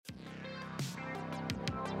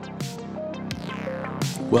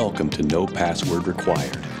Welcome to No Password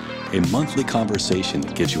Required, a monthly conversation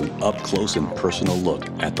that gives you an up-close and personal look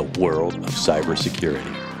at the world of cybersecurity.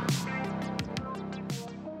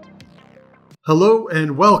 Hello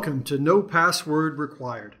and welcome to No Password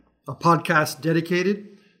Required, a podcast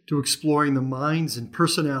dedicated to exploring the minds and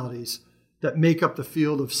personalities that make up the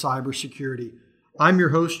field of cybersecurity. I'm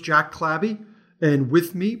your host, Jack Clabby, and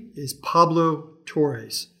with me is Pablo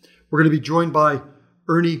Torres. We're going to be joined by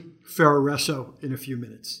Ernie Ferraresso in a few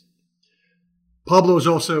minutes. Pablo is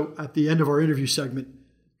also, at the end of our interview segment,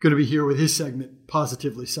 going to be here with his segment,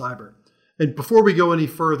 Positively Cyber. And before we go any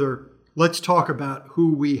further, let's talk about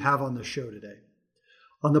who we have on the show today.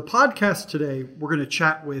 On the podcast today, we're going to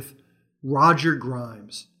chat with Roger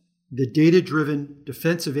Grimes, the data-driven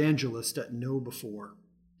defense evangelist at KnowBe4.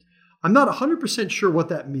 I'm not 100% sure what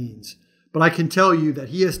that means, but I can tell you that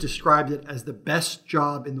he has described it as the best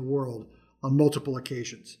job in the world on multiple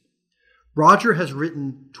occasions. Roger has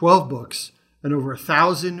written 12 books and over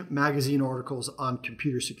 1,000 magazine articles on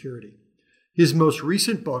computer security. His most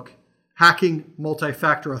recent book, Hacking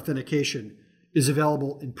Multi-Factor Authentication, is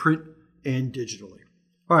available in print and digitally.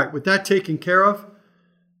 All right, with that taken care of,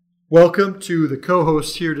 welcome to the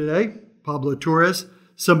co-host here today, Pablo Torres,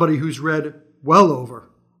 somebody who's read well over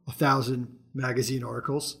 1,000 magazine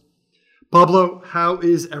articles. Pablo, how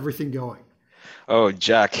is everything going? Oh,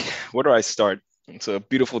 Jack, where do I start? It's a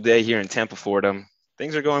beautiful day here in Tampa, Florida.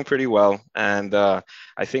 Things are going pretty well. And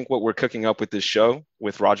I think what we're cooking up with this show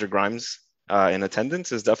with Roger Grimes in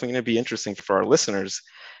attendance is definitely going to be interesting for our listeners.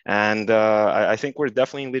 And I think we're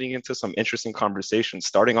definitely leading into some interesting conversations,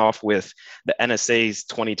 starting off with the NSA's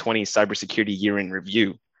 2020 Cybersecurity Year in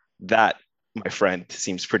Review. That, my friend,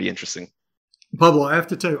 seems pretty interesting. Pablo, I have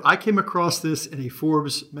to tell you, I came across this in a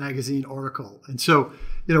Forbes magazine article. And so,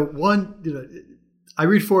 I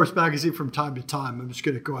read Forbes magazine from time to time. I'm just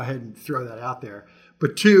going to go ahead and throw that out there.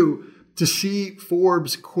 But two, to see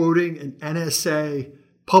Forbes quoting an NSA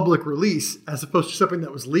public release as opposed to something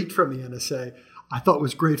that was leaked from the NSA, I thought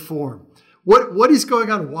was great form. What is going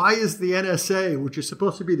on? Why is the NSA, which is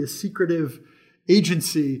supposed to be the secretive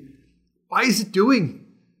agency, why is it doing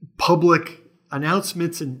public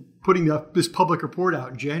announcements and putting this public report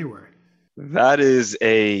out in January? That is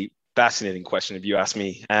a fascinating question, if you ask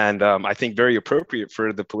me. And I think very appropriate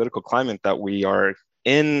for the political climate that we are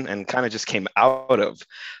in and kind of just came out of.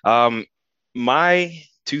 My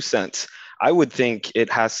 2 cents, I would think it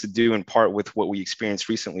has to do in part with what we experienced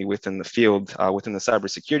recently within the field, within the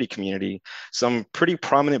cybersecurity community, some pretty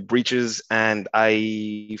prominent breaches. And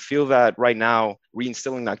I feel that right now,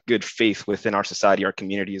 reinstilling that good faith within our society, our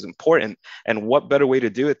community is important. And what better way to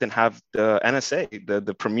do it than have the NSA,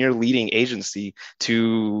 the premier leading agency,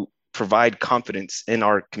 to provide confidence in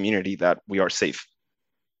our community that we are safe.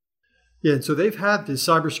 Yeah, and so they've had the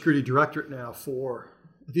cybersecurity directorate now for,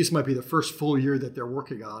 this might be the first full year that they're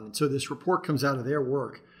working on. And so this report comes out of their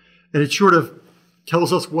work and it sort of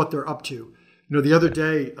tells us what they're up to. The other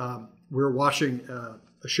day we were watching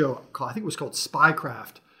a show called, I think it was called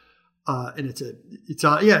Spycraft. And it's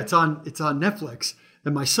on Netflix.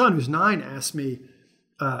 And my son, who's 9, asked me,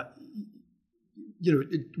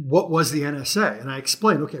 what was the NSA? And I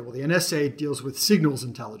explained, okay, well, the NSA deals with signals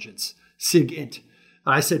intelligence, SIGINT.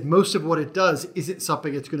 And I said, most of what it does isn't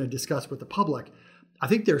something it's going to discuss with the public. I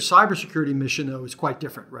think their cybersecurity mission, though, is quite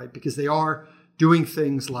different, right? Because they are doing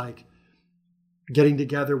things like getting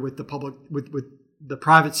together with the public, with the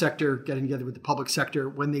private sector, getting together with the public sector.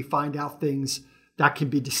 When they find out things that can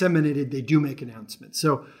be disseminated, they do make announcements.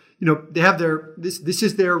 So, they have this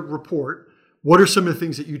is their report. What are some of the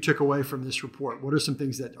things that you took away from this report? What are some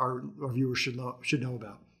things that our viewers should know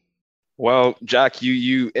about? Well, Jack,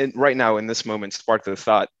 you right now in this moment sparked the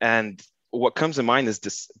thought. And what comes to mind is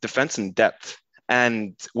defense in depth.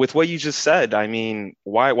 And with what you just said, I mean,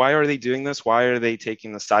 why are they doing this? Why are they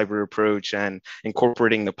taking the cyber approach and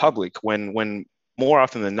incorporating the public when more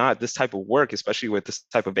often than not, this type of work, especially with this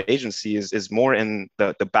type of agency, is more in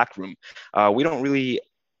the back room. We don't really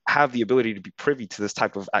have the ability to be privy to this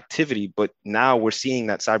type of activity, but now we're seeing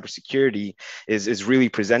that cybersecurity is really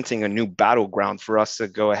presenting a new battleground for us to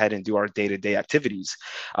go ahead and do our day-to-day activities.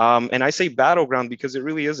 And I say battleground because it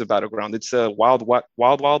really is a battleground. It's a wild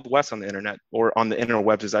west on the internet, or on the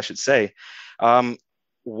interwebs, as I should say.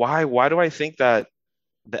 Why do I think that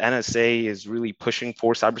the NSA is really pushing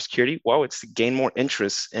for cybersecurity? Well, it's to gain more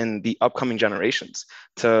interest in the upcoming generations,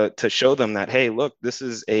 to show them that, hey, look, this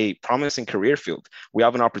is a promising career field. We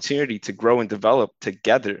have an opportunity to grow and develop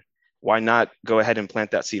together. Why not go ahead and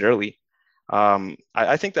plant that seed early?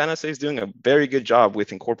 I think the NSA is doing a very good job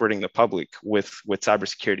with incorporating the public with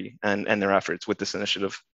cybersecurity and their efforts with this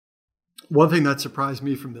initiative. One thing that surprised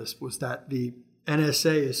me from this was that the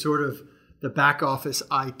NSA is sort of the back office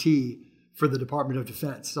IT for the Department of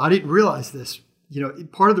Defense. So I didn't realize this.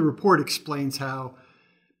 Part of the report explains how,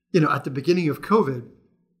 at the beginning of COVID,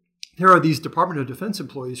 there are these Department of Defense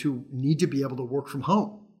employees who need to be able to work from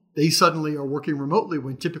home. They suddenly are working remotely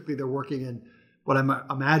when typically they're working in what I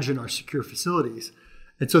imagine are secure facilities.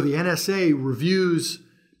 And so the NSA reviews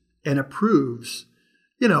and approves,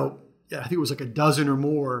 I think it was like a dozen or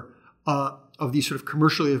more of these sort of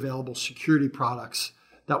commercially available security products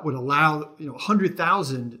that would allow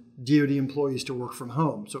 100,000 DoD employees to work from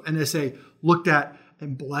home. So NSA looked at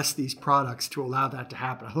and blessed these products to allow that to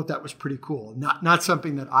happen. I thought that was pretty cool. Not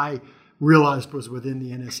something that I realized was within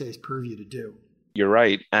the NSA's purview to do. You're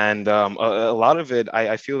right. And a lot of it,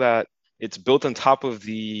 I feel that it's built on top of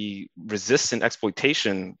the resistant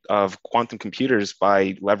exploitation of quantum computers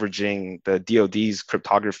by leveraging the DoD's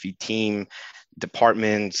cryptography team,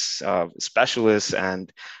 departments, specialists.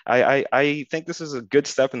 And I think this is a good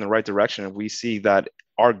step in the right direction. If we see that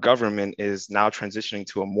our government is now transitioning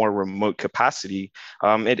to a more remote capacity,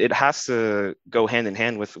 it has to go hand in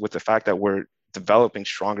hand with the fact that we're developing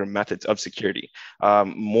stronger methods of security,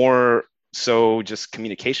 more so just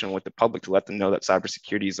communication with the public to let them know that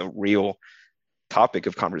cybersecurity is a real topic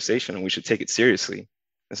of conversation and we should take it seriously.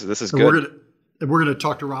 This is good. We're going to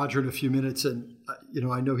talk to Roger in a few minutes, and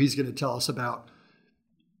I know he's going to tell us about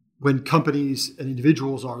when companies and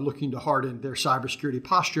individuals are looking to harden their cybersecurity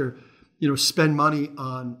posture, spend money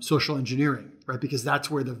on social engineering, right? Because that's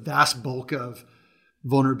where the vast bulk of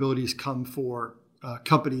vulnerabilities come for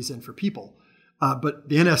companies and for people. But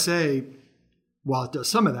the NSA, while it does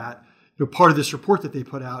some of that, part of this report that they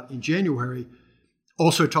put out in January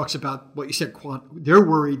also talks about what you said. They're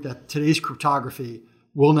worried that today's cryptography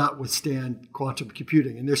will not withstand quantum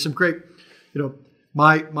computing. And there's some great,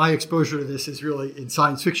 my exposure to this is really in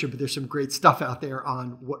science fiction, but there's some great stuff out there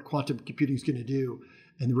on what quantum computing is going to do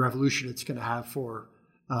and the revolution it's going to have for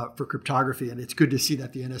cryptography. And it's good to see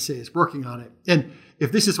that the NSA is working on it. And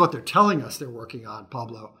if this is what they're telling us they're working on,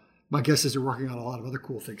 Pablo, my guess is they're working on a lot of other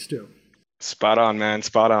cool things too. Spot on, man.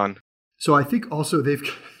 Spot on. So I think also there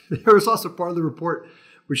was also part of the report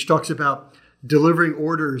which talks about delivering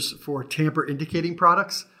orders for tamper indicating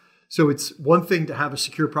products. So it's one thing to have a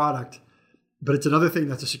secure product, but it's another thing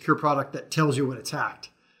that's a secure product that tells you when it's hacked.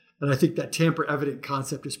 And I think that tamper evident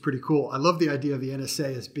concept is pretty cool. I love the idea of the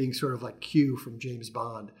NSA as being sort of like Q from James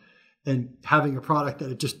Bond and having a product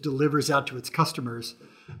that it just delivers out to its customers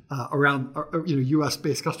around,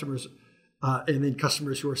 US-based customers, and then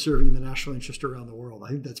customers who are serving the national interest around the world. I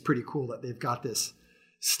think that's pretty cool that they've got this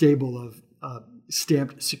stable of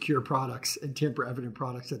stamped secure products and tamper evident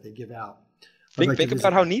products that they give out. Think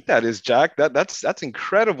about how neat that is, Jack. That's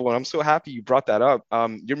incredible, and I'm so happy you brought that up.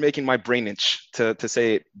 You're making my brain itch to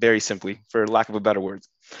say it very simply, for lack of a better word.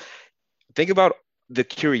 Think about the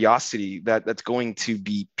curiosity that's going to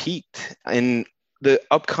be piqued in the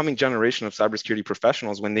upcoming generation of cybersecurity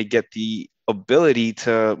professionals when they get the ability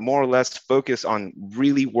to more or less focus on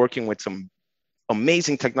really working with some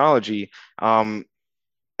amazing technology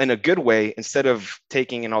in a good way, instead of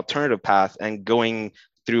taking an alternative path and going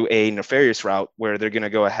through a nefarious route where they're going to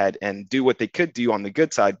go ahead and do what they could do on the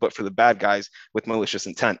good side, but for the bad guys with malicious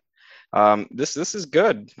intent. This is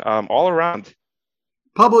good all around.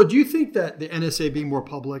 Pablo, do you think that the NSA being more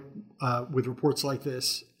public with reports like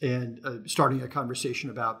this and starting a conversation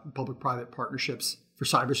about public-private partnerships for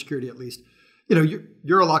cybersecurity, at least,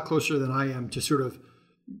 you're a lot closer than I am to sort of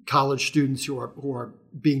college students who are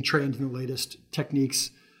being trained in the latest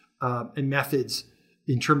techniques and methods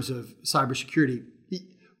in terms of cybersecurity.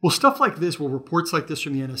 Will stuff like this, will reports like this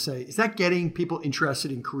from the NSA, is that getting people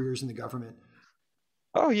interested in careers in the government?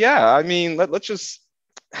 Oh yeah, I mean, let's just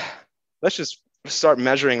start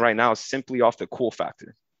measuring right now simply off the cool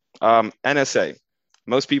factor. NSA,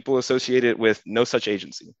 most people associate it with no such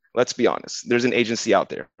agency. Let's be honest, there's an agency out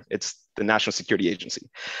there. It's the National Security Agency.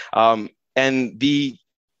 And the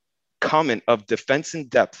comment of defense in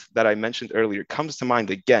depth that I mentioned earlier comes to mind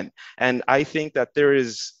again. And I think that there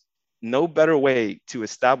is no better way to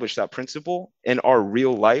establish that principle in our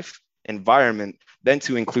real life environment than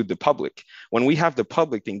to include the public. When we have the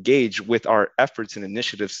public engage with our efforts and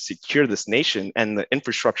initiatives to secure this nation and the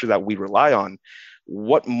infrastructure that we rely on,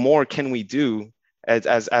 what more can we do as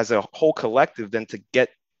a whole collective than to get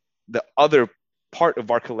the other part of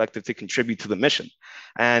our collective to contribute to the mission?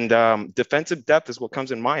 And defensive depth is what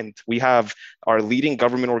comes in mind. We have our leading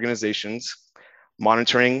government organizations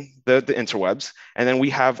monitoring the interwebs, and then we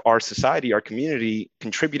have our society, our community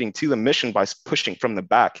contributing to the mission by pushing from the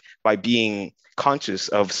back, by being conscious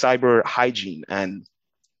of cyber hygiene and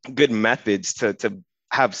good methods to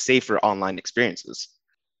have safer online experiences.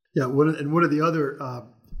 Yeah, one of the other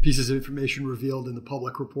pieces of information revealed in the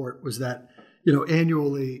public report was that,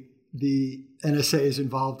 annually the NSA is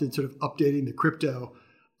involved in sort of updating the crypto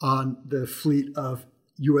on the fleet of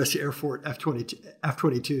U.S. Air Force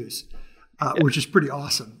F-22s, which is pretty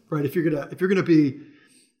awesome, right? If you're gonna be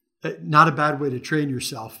not a bad way to train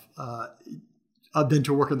yourself than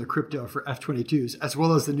to work on the crypto for F-22s as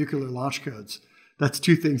well as the nuclear launch codes. That's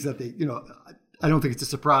two things that they, I don't think it's a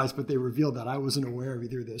surprise, but they revealed that. I wasn't aware of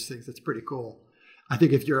either of those things. That's pretty cool. I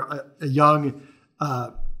think if you're a young,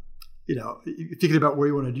 thinking about where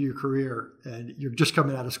you want to do your career and you're just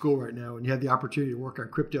coming out of school right now and you have the opportunity to work on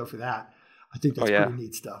crypto for that, I think that's pretty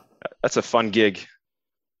neat stuff. That's a fun gig.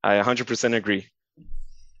 I 100% agree.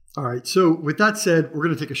 All right. So with that said, we're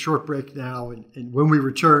going to take a short break now. And when we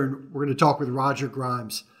return, we're going to talk with Roger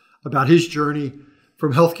Grimes about his journey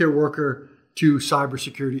from healthcare worker to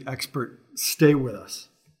cybersecurity expert. Stay with us.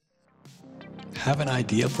 Have an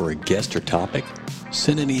idea for a guest or topic?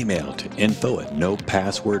 Send an email to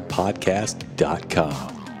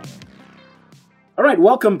info@nopasswordpodcast.com. All right,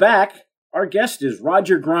 welcome back. Our guest is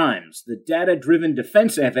Roger Grimes, the data-driven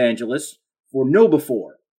defense evangelist for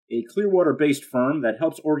KnowBe4, a Clearwater-based firm that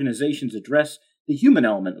helps organizations address the human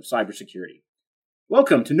element of cybersecurity.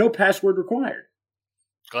 Welcome to No Password Required.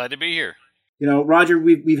 Glad to be here. Roger,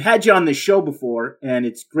 we've had you on this show before, and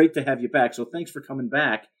it's great to have you back. So thanks for coming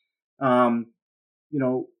back.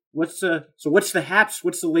 What's the haps?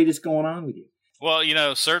 What's the latest going on with you? Well,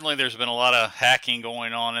 certainly there's been a lot of hacking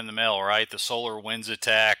going on in the mail, right? The SolarWinds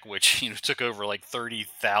attack, which took over like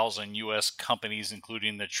 30,000 U.S. companies,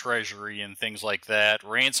 including the Treasury and things like that.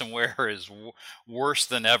 Ransomware is worse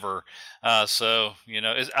than ever. I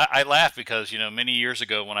laugh because many years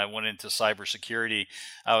ago when I went into cybersecurity,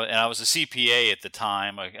 and I was a CPA at the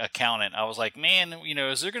time, an accountant, I was like, man,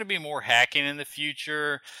 is there going to be more hacking in the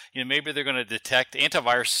future? Maybe they're going to detect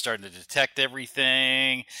antivirus is starting to detect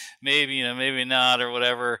everything. Maybe not or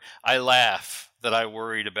whatever. I laugh that I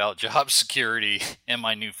worried about job security in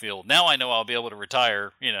my new field. Now I know I'll be able to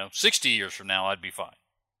retire, 60 years from now, I'd be fine.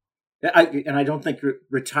 I don't think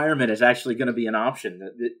retirement is actually going to be an option.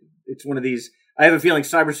 It's one of these, I have a feeling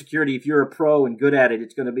cybersecurity, if you're a pro and good at it,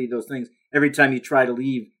 it's going to be those things. Every time you try to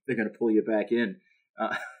leave, they're going to pull you back in.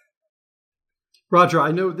 Roger,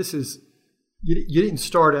 I know this is, you didn't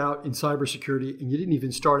start out in cybersecurity and you didn't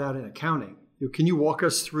even start out in accounting. Can you walk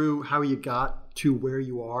us through how you got to where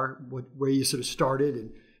you are, where you sort of started,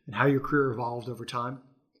 and how your career evolved over time?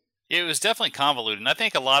 It was definitely convoluted. And I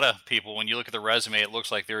think a lot of people, when you look at the resume, it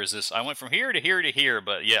looks like there is this, I went from here to here to here.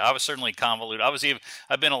 But yeah, I was certainly convoluted.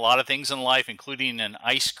 I've been a lot of things in life, including an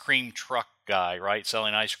ice cream truck guy, right?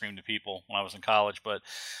 Selling ice cream to people when I was in college. But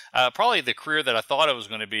probably the career that I thought I was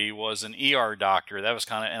going to be was an ER doctor. That was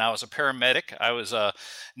and I was a paramedic. I was a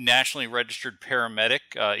nationally registered paramedic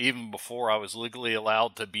even before I was legally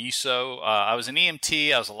allowed to be so. I was an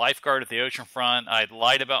EMT. I was a lifeguard at the oceanfront. I'd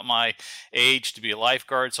lied about my age to be a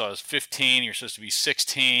lifeguard, so I was 15. You're supposed to be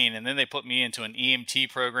 16. And then they put me into an EMT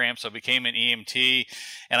program, so I became an EMT.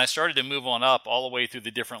 And I started to move on up all the way through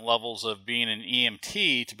the different levels of being an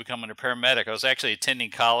EMT to becoming a paramedic. I was actually attending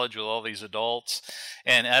college with all these adults,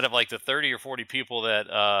 and out of like the 30 or 40 people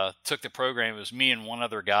that took the program, it was me and one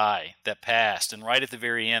other guy that passed. And right at the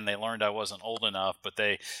very end, they learned I wasn't old enough,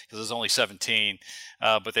 because I was only 17,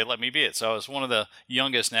 but they let me be it. So I was one of the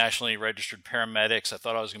youngest nationally registered paramedics. I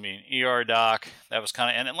thought I was going to be an ER doc. That was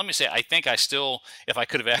and let me say, I think I still, if I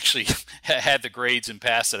could have actually had the grades and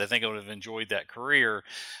passed it, I think I would have enjoyed that career.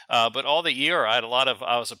 But all the ER, I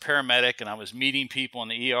was a paramedic and I was meeting people in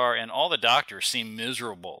the ER, and all the doctors seemed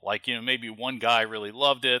miserable. Like, maybe one guy really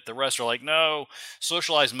loved it. The rest are like, no,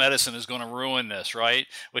 socialized medicine is going to ruin this, right?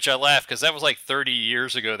 Which I laugh because that was like 30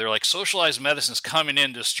 years ago. They're like, socialized medicine is coming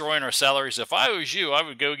in, destroying our salaries. If I was you, I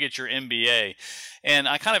would go get your MBA. And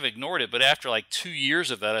I kind of ignored it. But after like 2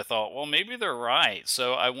 years of that, I thought, well, maybe they're right.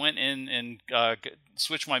 So I went in and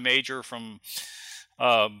switched my major from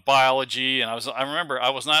biology, and I remember I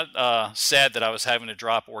was not sad that I was having to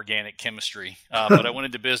drop organic chemistry, but I went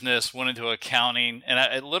into business, went into accounting, and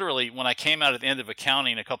I literally, when I came out at the end of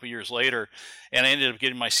accounting a couple years later, and I ended up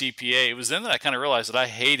getting my CPA, it was then that I kind of realized that I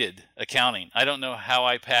hated accounting. I don't know how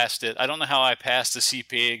I passed it. I don't know how I passed the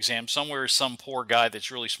CPA exam. Somewhere, some poor guy that's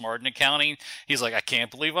really smart in accounting, he's like, I can't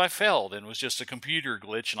believe I failed, and it was just a computer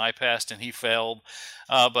glitch, and I passed and he failed.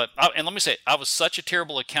 And let me say, I was such a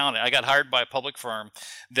terrible accountant. I got hired by a public firm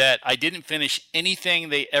that I didn't finish anything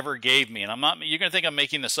they ever gave me. And you're going to think I'm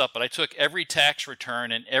making this up, but I took every tax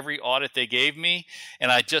return and every audit they gave me, and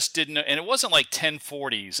I just didn't know. And it wasn't like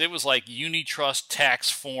 1040s. It was like Unitrust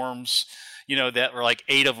tax forms, that were like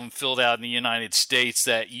 8 of them filled out in the United States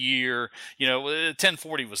that year.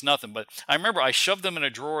 1040 was nothing, but I remember I shoved them in a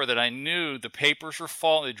drawer that I knew the papers were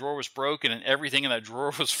falling, the drawer was broken, and everything in that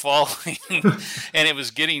drawer was falling, and it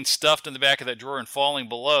was getting stuffed in the back of that drawer and falling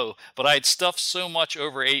below. But I had stuffed so much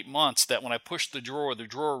over 8 months that when I pushed the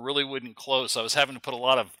drawer really wouldn't close. So I was having to put a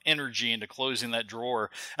lot of energy into closing that drawer.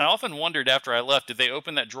 And I often wondered after I left, did they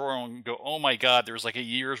open that drawer and go, oh my God, there was like a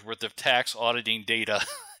year's worth of tax auditing data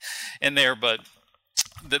in there. But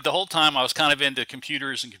the whole time I was kind of into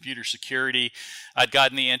computers and computer security. I'd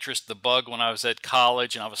gotten the interest, the bug when I was at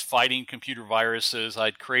college, and I was fighting computer viruses.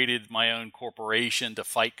 I'd created my own corporation to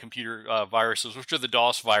fight computer viruses, which are the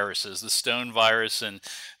DOS viruses, the Stone virus and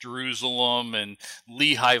Jerusalem and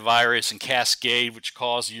Lehigh virus and Cascade, which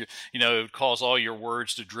cause cause all your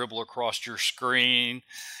words to dribble across your screen.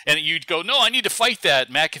 And you'd go, no, I need to fight that.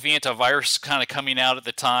 McAfee antivirus kind of coming out at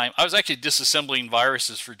the time. I was actually disassembling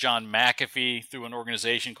viruses for John McAfee through an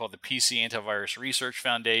organization called the PC Antivirus Research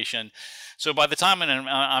Foundation. So by the time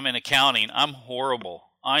I'm in accounting, I'm horrible.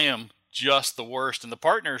 I am just the worst. And the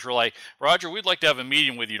partners were like, Roger, we'd like to have a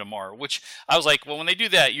meeting with you tomorrow, which I was like, well, when they do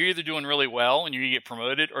that, you're either doing really well and you get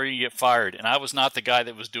promoted or you get fired. And I was not the guy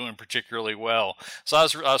that was doing particularly well. So I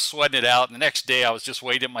was sweating it out. And the next day I was just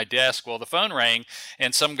waiting at my desk while the phone rang,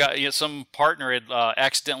 and some partner had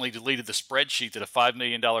accidentally deleted the spreadsheet that a $5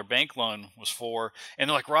 million bank loan was for. And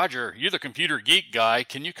they're like, Roger, you're the computer geek guy.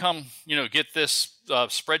 Can you come, get this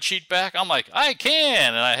spreadsheet back? I'm like, I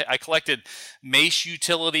can. And I collected Mace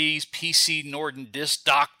Utilities, PC Norton Disk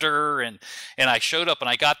Doctor, and I showed up and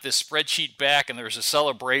I got this spreadsheet back, and there was a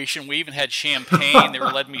celebration. We even had champagne. They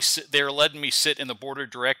were letting me sit in the board of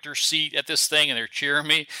directors seat at this thing, and they're cheering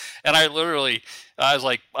me. And I was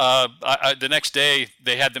like, the next day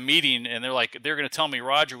they had the meeting, and they're going to tell me,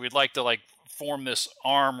 Roger, we'd like to form this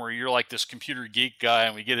arm where you're like this computer geek guy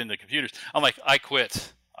and we get into computers. I'm like, I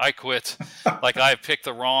quit. Like I picked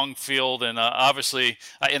the wrong field, and obviously,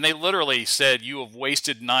 and they literally said, you have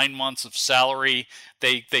wasted 9 months of salary.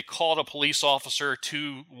 They called a police officer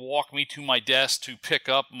to walk me to my desk to pick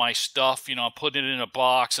up my stuff. I put it in a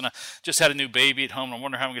box, and I just had a new baby at home. I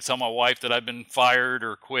wonder how I'm going to tell my wife that I've been fired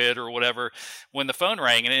or quit or whatever. When the phone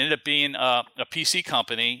rang, and it ended up being a PC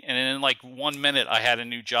company, and in 1 minute, I had a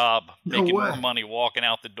new job, making more money, walking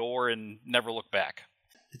out the door, and never looked back.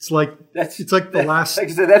 It's like the last. Like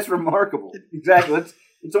I said, that's remarkable. Exactly.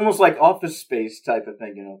 It's almost like Office Space type of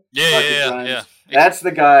thing, Yeah. That's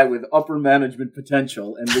the guy with upper management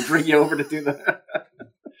potential, and they bring you over to do the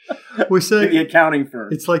accounting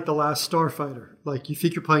firm. It's like the last Starfighter. Like you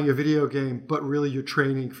think you're playing a video game, but really you're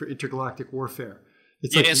training for intergalactic warfare.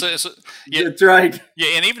 That's right. Yeah,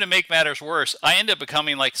 and even to make matters worse, I ended up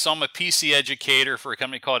becoming I'm a PC educator for a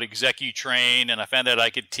company called ExecuTrain, and I found out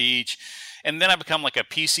I could teach. And then I become like a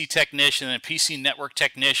PC technician, then PC network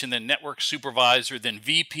technician, then network supervisor, then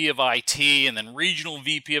VP of IT, and then regional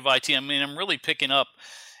VP of IT. I mean, I'm really picking up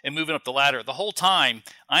and moving up the ladder. The whole time,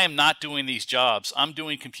 I am not doing these jobs. I'm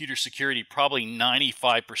doing computer security probably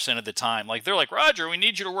 95% of the time. Like, they're like, Roger, we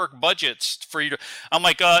need you to work budgets for you to... I'm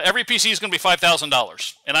like, every PC is going to be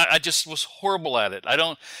 $5,000. And I just was horrible at it.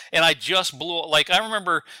 I just blew... Like, I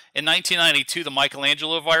remember in 1992, the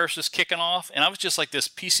Michelangelo virus was kicking off, and I was just like this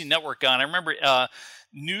PC network guy. And I remember...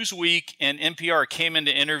 Newsweek and NPR came in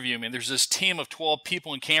to interview me, and there's this team of 12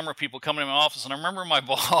 people and camera people coming in my office, and I remember my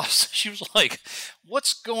boss, she was like,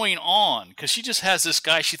 what's going on? Because she just has this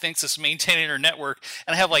guy she thinks is maintaining her network,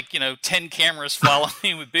 and I have 10 cameras following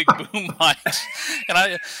me with big boom mics, and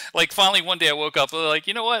I finally one day I woke up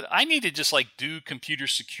you know what, I need to just do computer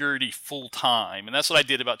security full time, and that's what I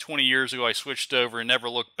did about 20 years ago. I switched over and never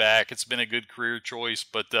looked back. It's been a good career choice,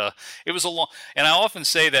 but it was a long, and I often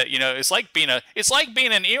say that it's like being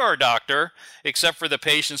an ER doctor, except for the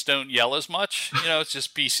patients don't yell as much. It's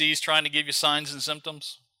just PCs trying to give you signs and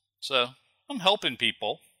symptoms. So I'm helping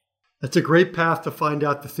people. That's a great path to find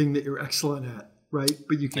out the thing that you're excellent at, right?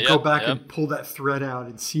 But you can go back and pull that thread out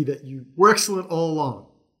and see that you were excellent all along,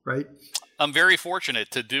 right? I'm very fortunate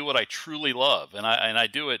to do what I truly love, and I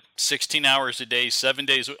do it 16 hours a day, 7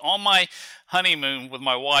 days. On my honeymoon with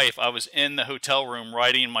my wife, I was in the hotel room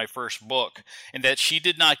writing my first book, and that she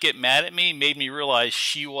did not get mad at me made me realize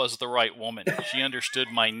she was the right woman. She understood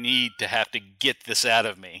my need to have to get this out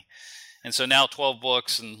of me. And so now 12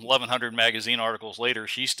 books and 1,100 magazine articles later,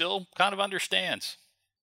 she still kind of understands.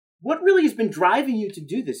 What really has been driving you to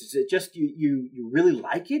do this? Is it just you really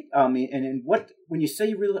like it? And what, when you say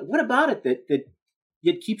you really, what about it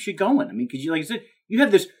that keeps you going? I mean, because like I said, you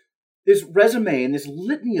have this resume and this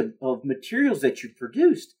litany of materials that you've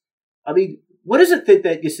produced. I mean, what is it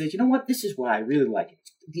that you say, you know what, this is why I really like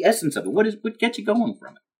it? The essence of it. What gets you going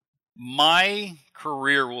from it? My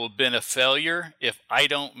career will have been a failure if I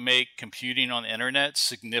don't make computing on the internet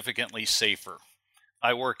significantly safer.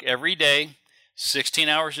 I work every day, 16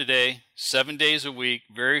 hours a day, 7 days a week,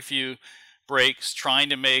 very few breaks, trying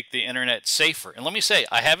to make the internet safer. And let me say,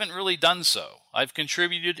 I haven't really done so. I've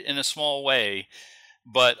contributed in a small way,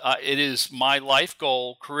 but it is my life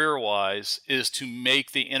goal, career-wise, is to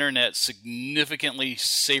make the internet significantly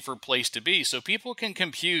safer place to be, so people can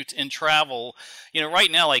compute and travel. Right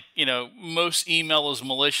now, most email is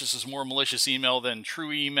malicious. Is more malicious email than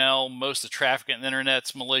true email. Most of the traffic on the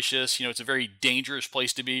internet's malicious. It's a very dangerous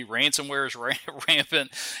place to be. Ransomware is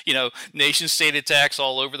rampant. Nation-state attacks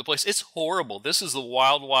all over the place. It's horrible. This is the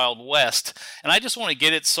wild, wild west, and I just want to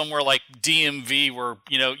get it somewhere like DMV, where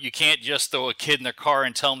you can't just throw a kid in the car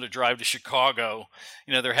and tell them to drive to Chicago.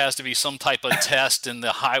 There has to be some type of test, and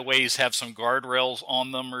the highways have some guardrails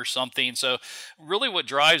on them or something. So really what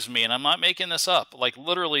drives me, and I'm not making this up, like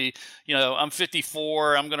literally, I'm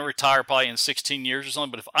 54, I'm going to retire probably in 16 years or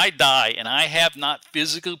something, but if I die and I have not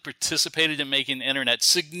physically participated in making the internet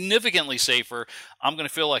significantly safer, I'm going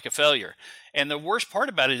to feel like a failure. And the worst part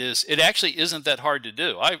about it is it actually isn't that hard to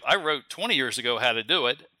do. I wrote 20 years ago how to do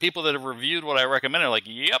it. People that have reviewed what I recommended are like,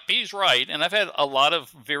 yep, he's right. And I've had a lot of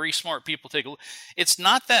very smart people take a look. It's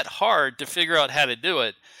not that hard to figure out how to do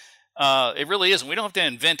it. It really isn't. We don't have to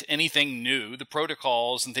invent anything new. The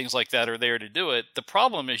protocols and things like that are there to do it. The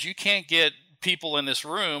problem is you can't get people in this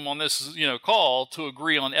room on this call to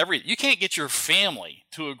agree on everything. You can't get your family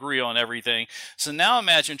to agree on everything. So now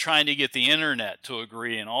imagine trying to get the internet to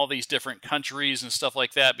agree in all these different countries and stuff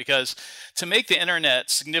like that, because to make the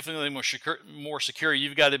internet significantly more secure,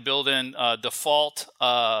 you've got to build in default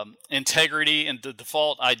integrity and the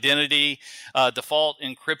default identity, default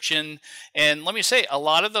encryption. And let me say, a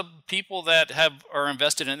lot of the people that are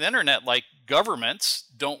invested in the internet, like governments,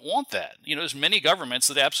 don't want that. There's many governments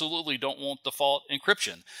that absolutely don't want default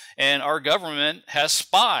encryption. And our government has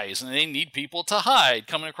spies, and they need people to hide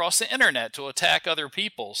coming across the internet to attack other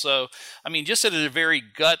people. So, just at a very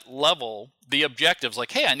gut level, the objectives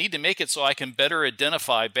like, hey, I need to make it so I can better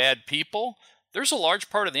identify bad people. There's a large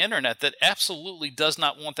part of the internet that absolutely does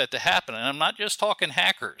not want that to happen. And I'm not just talking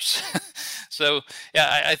hackers. So,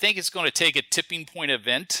 yeah, I think it's going to take a tipping point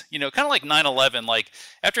event, kind of like 9/11. Like,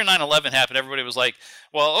 after 9/11 happened, everybody was like,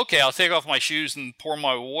 well, okay, I'll take off my shoes and pour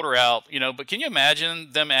my water out, but can you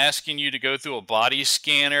imagine them asking you to go through a body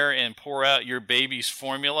scanner and pour out your baby's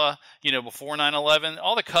formula, before 9/11?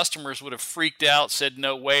 All the customers would have freaked out, said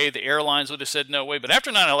no way. The airlines would have said no way. But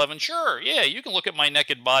after 9/11, sure, yeah, you can look at my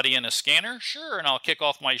naked body in a scanner, sure, and I'll kick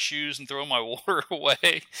off my shoes and throw my water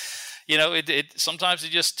away. Sometimes it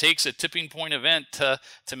just takes a tipping point event to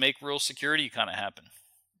make real security kind of happen.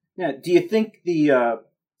 Yeah. Do you think the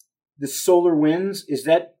SolarWinds is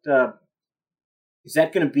that going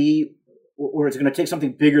to be, or is it going to take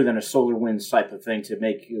something bigger than a SolarWinds type of thing to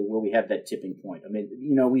make where we have that tipping point?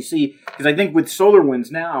 We see, because I think with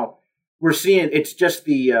SolarWinds now we're seeing it's just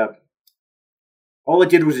all it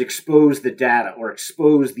did was expose the data or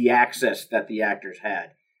expose the access that the actors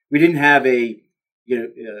had. We didn't have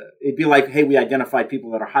it'd be like, hey, we identified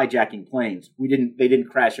people that are hijacking planes. They didn't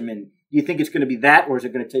crash them in. Do you think it's going to be that, or is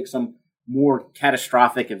it going to take some more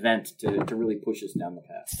catastrophic event to really push us down the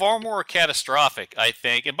path? Far more catastrophic, I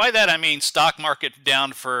think. And by that, I mean stock market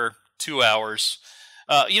down for 2 hours.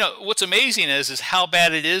 What's amazing is how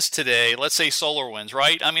bad it is today. Let's say SolarWinds,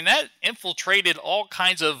 right? That infiltrated all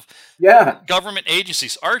kinds of government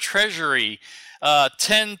agencies, our Treasury,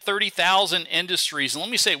 10, 30,000 industries. And let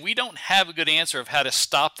me say, we don't have a good answer of how to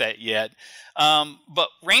stop that yet. But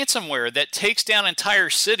ransomware that takes down entire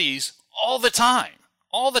cities all the time,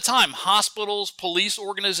 hospitals, police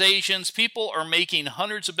organizations, people are making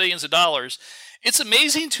hundreds of billions of dollars. It's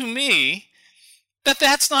amazing to me that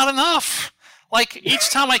that's not enough. Like, each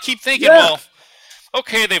time I keep thinking, well,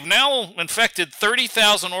 okay, they've now infected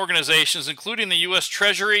 30,000 organizations, including the U.S.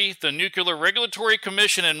 Treasury, the Nuclear Regulatory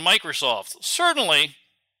Commission, and Microsoft. Certainly,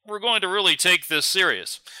 we're going to really take this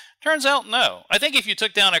serious. Turns out, no. I think if you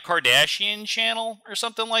took down a Kardashian channel or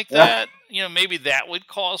something like that, maybe that would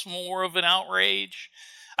cause more of an outrage.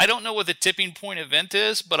 I don't know what the tipping point event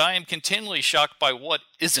is, but I am continually shocked by what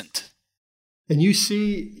isn't. And you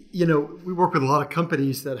see, we work with a lot of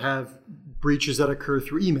companies that have breaches that occur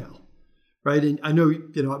through email, right? And I know,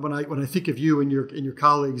 when I think of you and your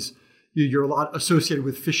colleagues, you're a lot associated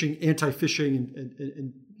with phishing, anti-phishing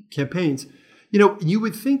and campaigns. You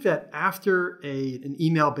would think that after an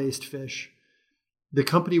email-based phish, the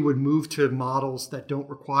company would move to models that don't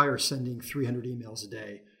require sending 300 emails a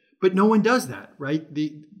day. But no one does that, right?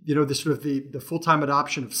 The sort of the full-time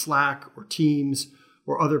adoption of Slack or Teams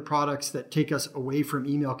or other products that take us away from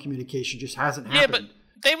email communication just hasn't happened. Yeah,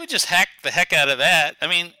 but they would just hack the heck out of that. I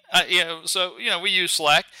mean, we use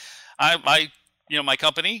Slack. My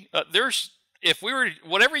company,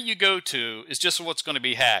 whatever you go to is just what's going to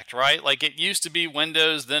be hacked, right? Like it used to be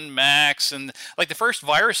Windows, then Macs, and like the first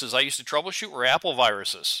viruses I used to troubleshoot were Apple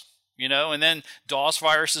viruses. And then DOS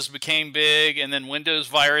viruses became big, and then Windows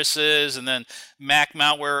viruses, and then Mac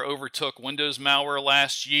malware overtook Windows malware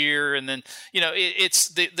last year, and then it's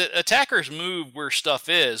the attackers move where stuff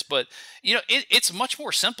is, but it's much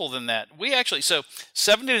more simple than that. We actually 70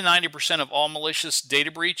 to 90% of all malicious data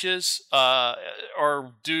breaches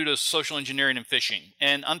are due to social engineering and phishing,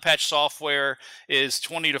 and unpatched software is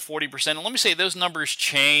 20 to 40%. And let me say those numbers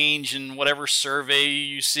change in whatever survey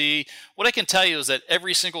you see. What I can tell you is that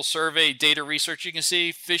every single survey data research you can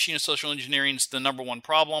see, phishing and social engineering is the number one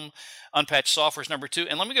problem. Unpatched software is number two.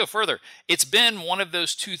 And let me go further. It's been one of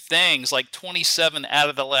those two things like 27 out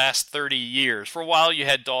of the last 30 years. For a while, you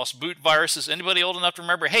had DOS boot viruses. Anybody old enough to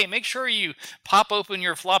remember, hey, make sure you pop open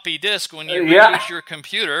your floppy disk when you reboot your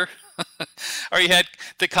computer. Or you had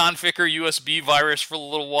the Conficker USB virus for a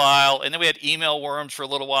little while, and then we had email worms for a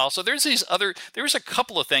little while. So there's a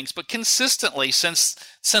couple of things, but consistently since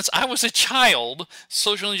I was a child,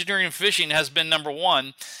 social engineering and phishing has been number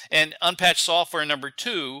one, and unpatched software number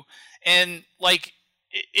two. And like,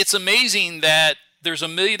 it's amazing that there's a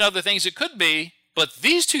million other things it could be, but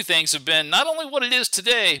these two things have been not only what it is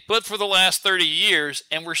today, but for the last 30 years,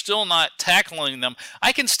 and we're still not tackling them.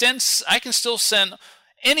 I can still send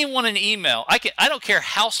anyone an email. I don't care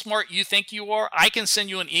how smart you think you are. I can send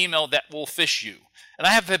you an email that will phish you. And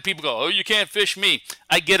I have had people go, "Oh, you can't phish me."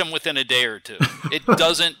 I get them within a day or two.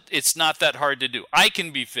 It's not that hard to do. I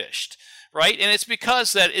can be phished, right? And it's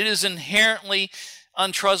because that it is inherently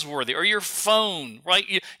untrustworthy. Or your phone, right?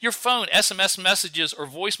 Your phone, SMS messages or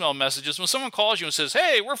voicemail messages, when someone calls you and says,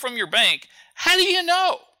 "Hey, we're from your bank," how do you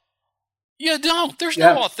know? You don't. There's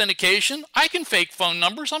no authentication. I can fake phone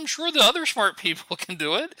numbers. I'm sure the other smart people can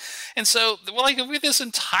do it. And so, like, we have this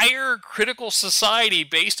entire critical society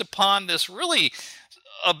based upon this really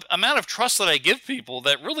amount of trust that I give people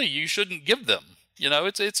that really you shouldn't give them.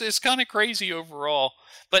 It's kind of crazy overall.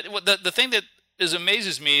 But the thing that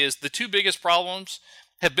amazes me is the two biggest problems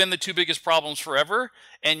have been the two biggest problems forever,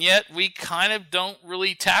 and yet we kind of don't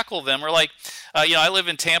really tackle them. Or like, I live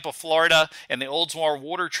in Tampa, Florida, and the Oldsmar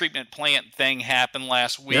water treatment plant thing happened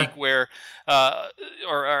last week, where,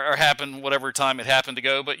 or happened whatever time it happened to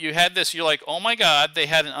go. But you had this, you're like, oh my God, they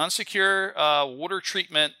had an unsecure water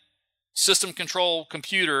treatment system control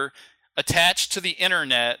computer attached to the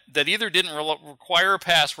internet that either didn't require a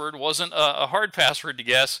password, wasn't a hard password to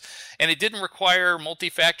guess, and it didn't require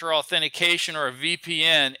multi-factor authentication or a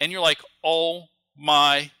VPN, and you're like, oh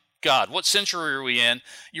my God, what century are we in?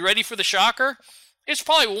 You ready for the shocker? It's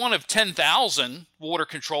probably one of 10,000 water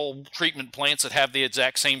control treatment plants that have the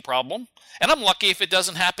exact same problem. And I'm lucky if it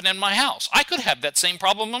doesn't happen in my house. I could have that same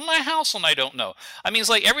problem in my house and I don't know. I mean, it's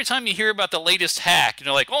like every time you hear about the latest hack,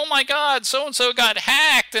 you're like, oh my God, so-and-so got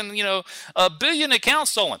hacked and, 1 billion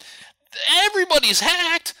accounts stolen. Everybody's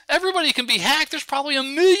hacked. Everybody can be hacked. There's probably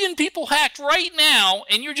 1 million people hacked right now,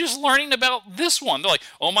 and you're just learning about this one. They're like,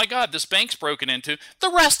 oh my God, this bank's broken into.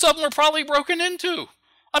 The rest of them are probably broken into.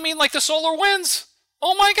 I mean, like the SolarWinds.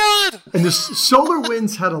 Oh my God! And the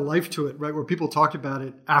SolarWinds had a life to it, right? Where people talked about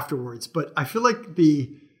it afterwards. But I feel like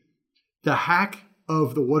the hack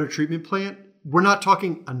of the water treatment plant, we're not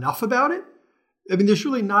talking enough about it. I mean, there's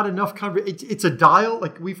really not enough it's a dial.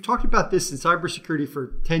 Like we've talked about this in cybersecurity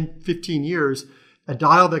for 10, 15 years. A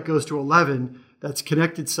dial that goes to 11 that's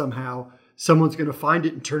connected somehow. Someone's going to find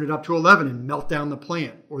it and turn it up to 11 and melt down the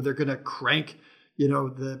plant. Or they're going to crank,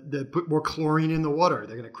 put more chlorine in the water.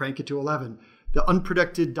 They're going to crank it to 11. The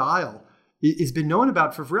unprotected dial has been known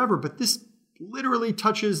about for forever, but this literally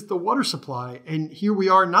touches the water supply, and here we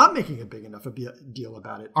are not making a big enough a deal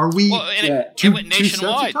about it. Are we it went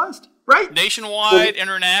nationwide? Too right? Nationwide,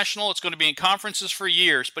 international. It's going to be in conferences for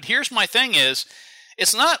years. But here's my thing is,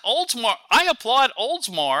 it's not Oldsmar. I applaud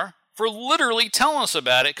Oldsmar for literally telling us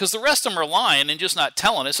about it, because the rest of them are lying and just not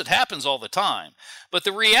telling us. It happens all the time. But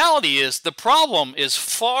the reality is the problem is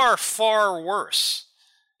far, far worse.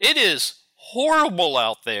 It is horrible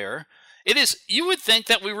out there. It is. You would think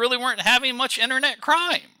that we really weren't having much internet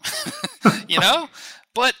crime,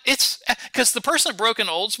 But it's because the person that broke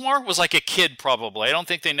into Oldsmar was like a kid, probably. I don't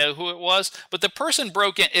think they know who it was. But the person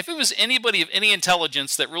broke in. If it was anybody of any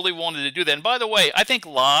intelligence that really wanted to do that, and by the way, I think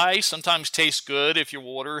lye sometimes tastes good if your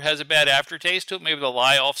water has a bad aftertaste to it. Maybe the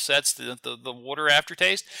lye offsets the water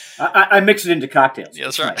aftertaste. I mix it into cocktails. Yeah,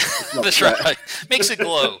 that's right. That's right. Makes it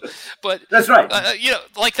glow. But that's right.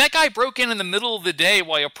 Like that guy broke in the middle of the day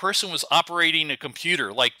while a person was operating a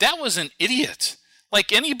computer. Like that was an idiot.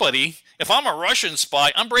 Like anybody, if I'm a Russian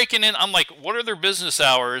spy, I'm breaking in. I'm like, what are their business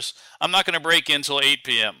hours? I'm not going to break in until 8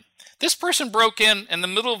 p.m. This person broke in the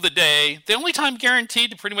middle of the day, the only time guaranteed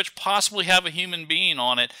to pretty much possibly have a human being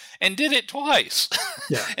on it, and did it twice.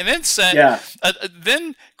 Yeah. And then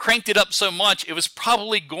then cranked it up so much, it was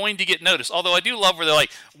probably going to get noticed. Although I do love where they're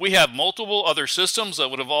like, we have multiple other systems that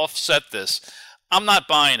would have offset this. I'm not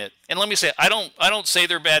buying it. And let me say, I don't say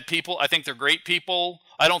they're bad people. I think they're great people.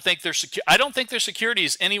 I don't think their security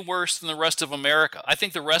is any worse than the rest of America. I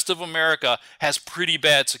think the rest of America has pretty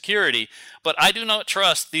bad security, but I do not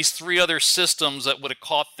trust these 3 other systems that would have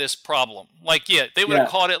caught this problem. Like, they would have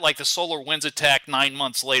caught it like the SolarWinds attack 9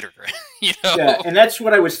 months later. Yeah, and that's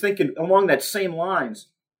what I was thinking along that same lines.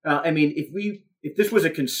 I mean, if this was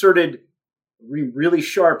a concerted, really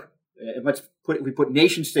sharp, we put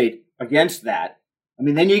nation state against that. I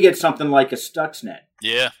mean, then you get something like a Stuxnet.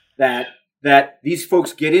 Yeah. That these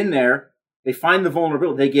folks get in there, they find the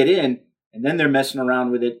vulnerability, they get in, and then they're messing around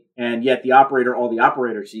with it, and yet all the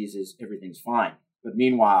operator sees is everything's fine. But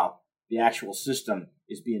meanwhile, the actual system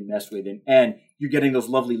is being messed with, and you're getting those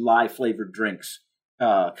lovely lye-flavored drinks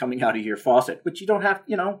coming out of your faucet, which you don't have,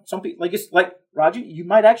 some people, like Roger, you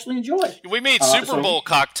might actually enjoy. We made Super Bowl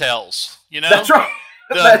cocktails, That's right.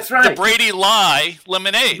 That's right. The Brady Lye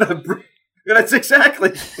lemonade. That's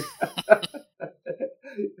exactly.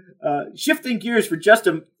 Shifting gears for just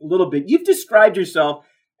a little bit, you've described yourself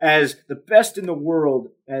as the best in the world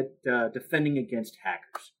at defending against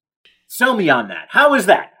hackers. Sell me on that. How is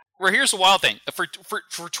that? Well, here's the wild thing.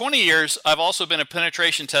 For 20 years, I've also been a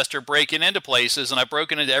penetration tester breaking into places, and I've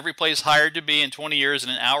broken into every place hired to be in 20 years in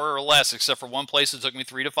an hour or less, except for one place that took me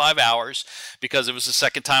 3 to 5 hours because it was the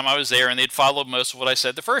second time I was there, and they'd followed most of what I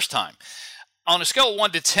said the first time. On a scale of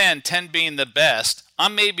 1 to 10, 10 being the best,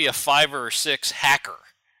 I'm maybe a 5 or 6 hacker.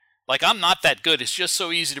 Like, I'm not that good. It's just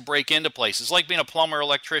so easy to break into places. Like being a plumber or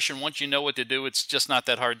electrician, once you know what to do, it's just not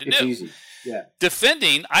that hard to do. It's easy, yeah.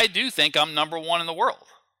 Defending, I do think I'm number 1 in the world.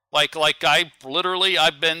 Like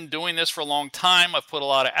I've been doing this for a long time. I've put a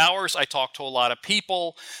lot of hours. I talk to a lot of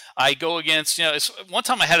people. I go against, one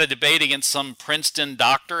time I had a debate against some Princeton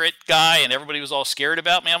doctorate guy, and everybody was all scared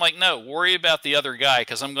about me. I'm like, no, worry about the other guy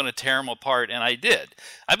because I'm going to tear him apart, and I did.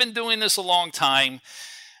 I've been doing this a long time.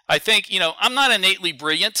 I think, I'm not innately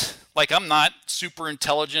brilliant. Like, I'm not super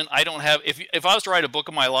intelligent. I don't have, if I was to write a book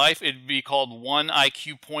of my life, it'd be called 1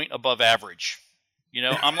 IQ point above average.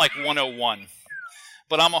 I'm like 101.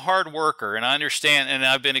 But I'm a hard worker, and I understand, and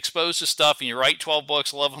I've been exposed to stuff, and you write 12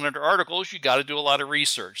 books, 1,100 articles, you got to do a lot of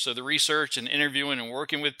research. So the research and interviewing and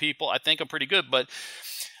working with people, I think I'm pretty good, but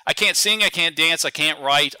I can't sing, I can't dance, I can't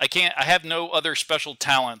write, I have no other special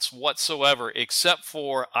talents whatsoever, except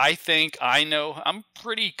for I'm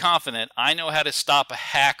pretty confident I know how to stop a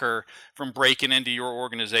hacker from breaking into your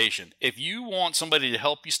organization. If you want somebody to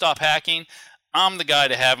help you stop hacking, I'm the guy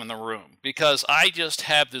to have in the room because I just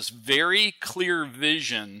have this very clear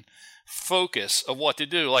vision, focus of what to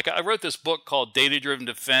do. Like, I wrote this book called Data-Driven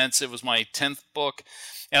Defense. It was my 10th book,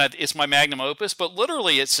 and it's my magnum opus. But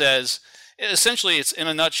literally it says, essentially it's in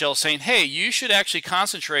a nutshell saying, hey, you should actually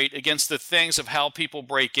concentrate against the things of how people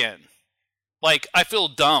break in. Like, I feel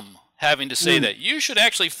dumb having to say that. You should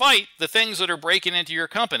actually fight the things that are breaking into your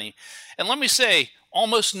company. And let me say,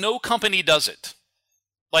 almost no company does it.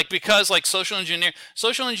 Because social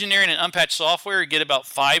engineering and unpatched software get about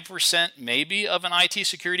 5% maybe of an IT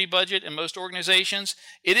security budget in most organizations.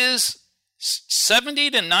 It is 70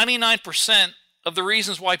 to 99% of the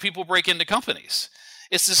reasons why people break into companies.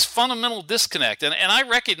 It's this fundamental disconnect. And I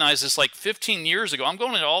recognized this 15 years ago. I'm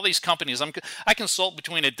going into all these companies. I consult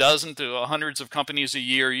between a dozen to hundreds of companies a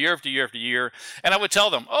year after year after year. And I would tell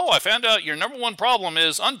them, I found out your number 1 problem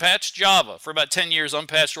is unpatched Java. For about 10 years,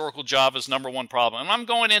 unpatched Oracle Java is number 1 problem. And I'm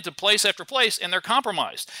going into place after place, and they're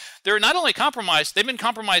compromised. They're not only compromised, they've been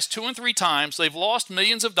compromised 2 and 3 times. They've lost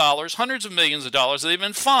millions of dollars, hundreds of millions of dollars. They've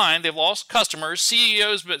been fined. They've lost customers.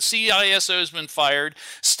 CISO's been fired.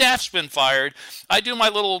 Staff's been fired. I do my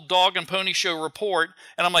little dog and pony show report,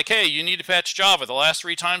 and I'm like, hey, you need to patch Java. The last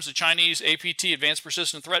 3 times the Chinese APT, Advanced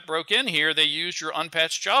Persistent Threat, broke in here, they used your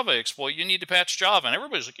unpatched Java exploit. You need to patch Java. And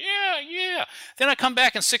everybody's like, yeah. Then I come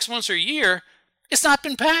back in 6 months or a year, it's not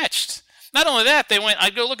been patched. Not only that,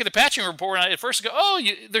 I'd go look at the patching report, and I'd at first go,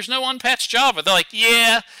 there's no unpatched Java. They're like,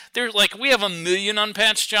 yeah, we have 1 million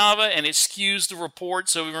unpatched Java, and it skews the report,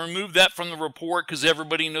 so we removed that from the report because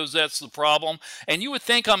everybody knows that's the problem. And you would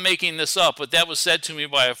think I'm making this up, but that was said to me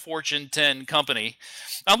by a Fortune 10 company.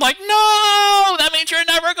 I'm like, no, that means you're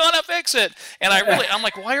never going to fix it. And I'm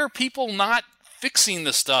like, why are people not fixing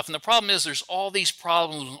this stuff? And the problem is there's all these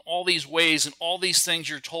problems and all these ways and all these things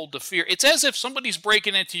you're told to fear. It's as if somebody's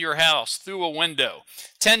breaking into your house through a window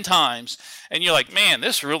 10 times, and you're like, man,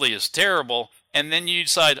 this really is terrible. And then you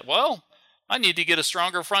decide, well, I need to get a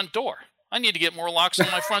stronger front door. I need to get more locks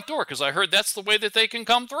on my front door because I heard that's the way that they can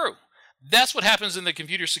come through. That's what happens in the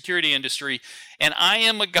computer security industry. And I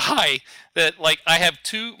am a guy that, I have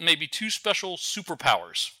maybe two special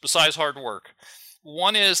superpowers besides hard work.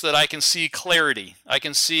 One is that I can see clarity. I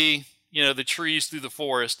can see, the trees through the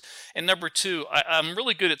forest. And number two, I'm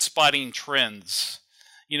really good at spotting trends.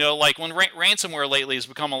 Like when ransomware lately has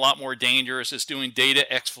become a lot more dangerous. It's doing data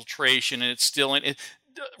exfiltration, and it's still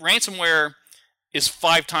ransomware is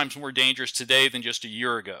 5 times more dangerous today than just a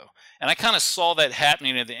year ago. And I kind of saw that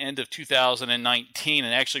happening at the end of 2019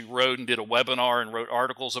 and actually wrote and did a webinar and wrote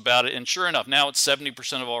articles about it. And sure enough, now it's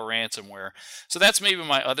 70% of all ransomware. So that's maybe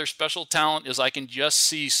my other special talent, is I can just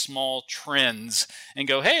see small trends and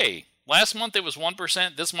go, hey, last month it was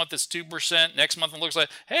 1%, this month it's 2%, next month it looks like,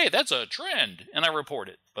 hey, that's a trend, and I report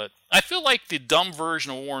it. But I feel like the dumb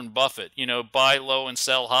version of Warren Buffett, buy low and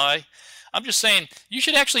sell high. I'm just saying, you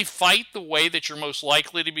should actually fight the way that you're most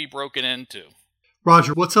likely to be broken into.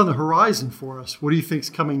 Roger, what's on the horizon for us? What do you think's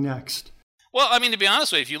coming next? Well, to be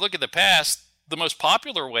honest with you, if you look at the past, the most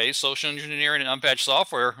popular ways social engineering and unpatched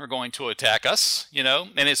software are going to attack us,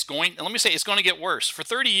 and it's going to get worse. For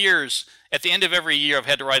 30 years, at the end of every year, I've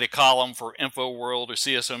had to write a column for InfoWorld or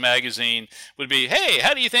CSO Magazine, would be, hey,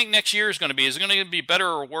 how do you think next year is going to be? Is it going to be better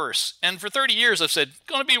or worse? And for 30 years, I've said, it's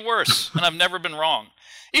going to be worse, and I've never been wrong.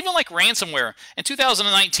 Even like ransomware. In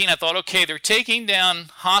 2019, I thought, okay, they're taking down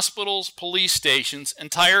hospitals, police stations,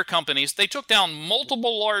 entire companies. They took down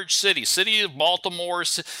multiple large cities, city of Baltimore,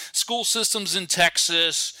 school systems in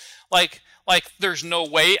Texas. Like there's no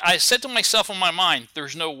way. I said to myself in my mind,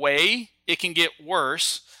 there's no way it can get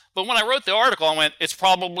worse. But when I wrote the article, I went, it's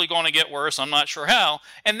probably going to get worse. I'm not sure how.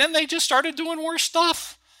 And then they just started doing worse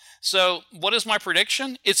stuff. So what is my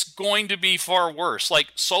prediction? It's going to be far worse.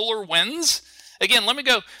 Like SolarWinds. Again, let me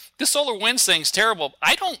go. This SolarWinds thing's terrible.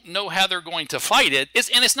 I don't know how they're going to fight it.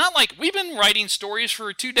 It's not like we've been writing stories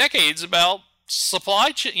for 2 decades about supply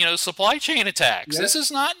chain attacks. Yep. This is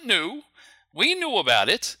not new. We knew about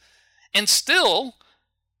it, and still,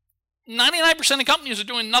 99% of companies are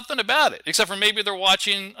doing nothing about it, except for maybe they're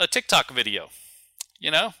watching a TikTok video.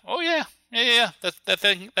 Oh yeah, that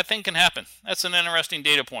thing can happen. That's an interesting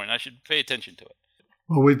data point. I should pay attention to it.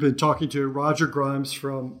 Well, we've been talking to Roger Grimes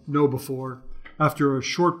from KnowBe4. After a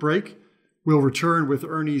short break, we'll return with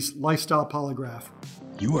Ernie's Lifestyle Polygraph.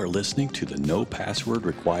 You are listening to the No Password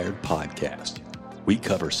Required podcast. We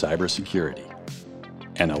cover cybersecurity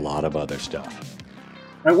and a lot of other stuff.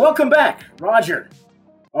 All right, welcome back. Roger,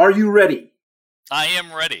 are you ready? I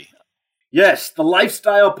am ready. Yes, the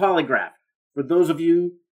Lifestyle Polygraph. For those of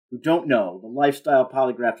you who don't know, the Lifestyle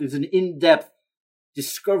Polygraph is an in-depth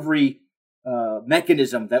discovery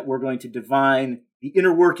mechanism that we're going to divine the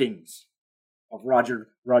inner workings of Roger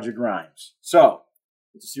Grimes. So,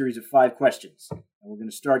 it's a series of 5 questions, and we're going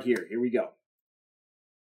to start here. Here we go.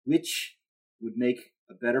 Which would make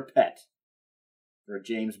a better pet for a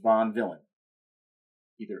James Bond villain?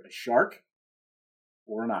 Either a shark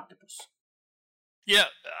or an octopus. Yeah,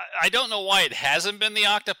 I don't know why it hasn't been the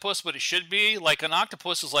octopus, but it should be. Like, an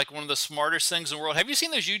octopus is like one of the smartest things in the world. Have you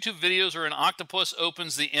seen those YouTube videos where an octopus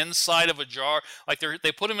opens the inside of a jar? Like,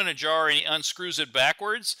 they put him in a jar and he unscrews it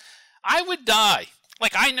backwards? I would die.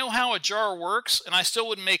 Like, I know how a jar works, and I still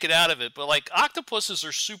wouldn't make it out of it. But, octopuses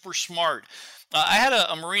are super smart. I had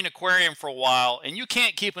a marine aquarium for a while, and you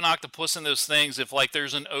can't keep an octopus in those things if,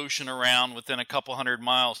 there's an ocean around within a couple 100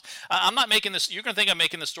 miles. I'm not making this, you're going to think I'm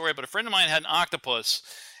making this story, but a friend of mine had an octopus,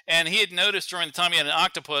 and he had noticed during the time he had an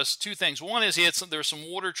octopus 2 things. One is there were some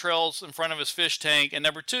water trails in front of his fish tank, and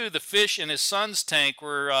number 2, the fish in his son's tank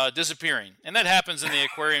were disappearing. And that happens in the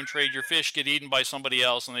aquarium trade. Your fish get eaten by somebody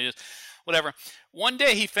else, and they just... whatever. One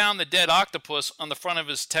day he found the dead octopus on the front of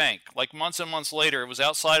his tank. Months and months later, it was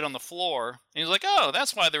outside on the floor. And he was like, oh,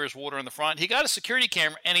 that's why there was water in the front. He got a security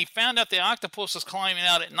camera, and he found out the octopus was climbing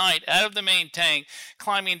out at night, out of the main tank,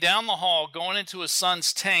 climbing down the hall, going into his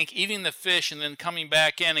son's tank, eating the fish, and then coming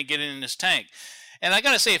back in and getting in his tank. And I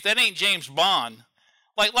got to say, if that ain't James Bond,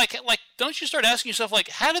 don't you start asking yourself,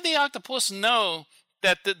 how did the octopus know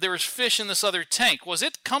that there was fish in this other tank. Was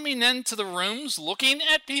it coming into the rooms looking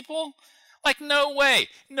at people? Like, no way.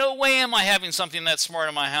 No way am I having something that smart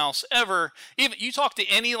in my house ever. Even you talk to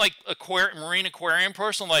any like marine aquarium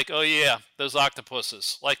person, like, oh yeah, those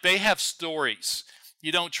octopuses. Like, they have stories.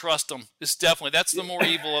 You don't trust them. That's the more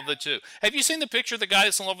evil of the two. Have you seen the picture of the guy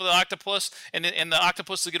that's in love with the octopus, and the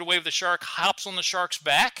octopus to get away with the shark hops on the shark's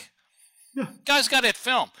back? Yeah. Guy's got it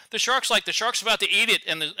filmed. The shark's about to eat it,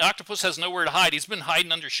 and the octopus has nowhere to hide. He's been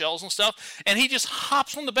hiding under shells and stuff, and he just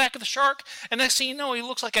hops on the back of the shark, and next thing you know, he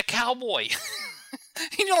looks like a cowboy.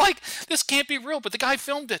 You're like, this can't be real, but the guy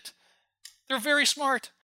filmed it. They're very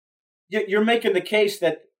smart. You're making the case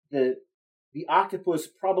that the octopus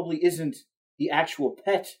probably isn't the actual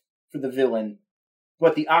pet for the villain,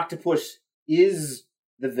 but the octopus is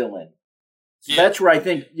the villain. So that's where I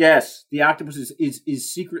think, yes, the octopus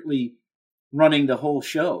is secretly running the whole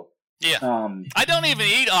show. Yeah. I don't even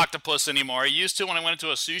eat octopus anymore. I used to when I went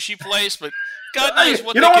into a sushi place, but God knows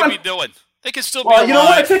what they could be doing. They could still be alive. You don't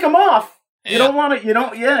want to kick them off. Yeah. You don't want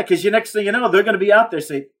to, because next thing you know, they're going to be out there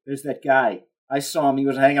say, there's that guy. I saw him. He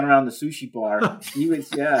was hanging around the sushi bar. He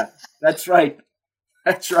was, that's right.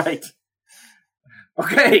 That's right.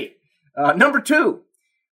 Okay. Number 2.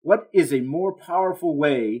 What is a more powerful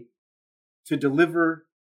way to deliver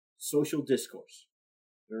social discourse?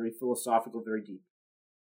 Very philosophical, very deep.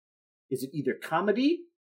 Is it either comedy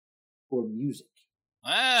or music?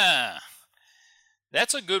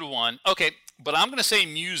 That's a good one. Okay, but I'm going to say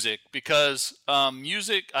music because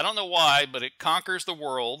music, I don't know why, but it conquers the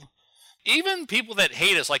world. Even people that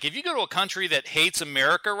hate us, like if you go to a country that hates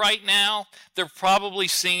America right now, they're probably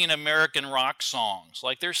singing American rock songs.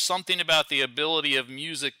 Like there's something about the ability of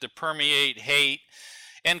music to permeate hate.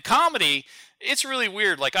 And comedy, it's really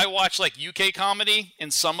weird. Like I watch like UK comedy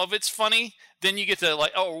and some of it's funny. Then you get to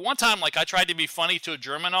like, one time like I tried to be funny to a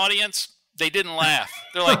German audience. They didn't laugh.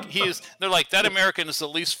 They're like, that American is the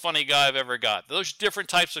least funny guy I've ever got. There's different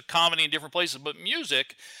types of comedy in different places, but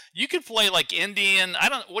music, you could play like Indian,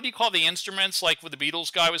 what do you call the instruments? Like what the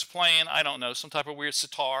Beatles guy was playing? I don't know, some type of weird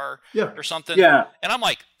sitar or something. Yeah. And I'm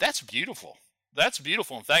like, that's beautiful. That's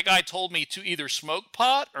beautiful. If that guy told me to either smoke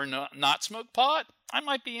pot or not smoke pot, I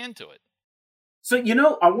might be into it. So,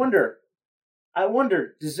 I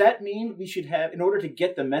wonder, does that mean we should have, in order to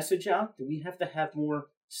get the message out, do we have to have more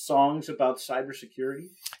songs about cybersecurity?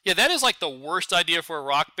 Yeah, that is like the worst idea for a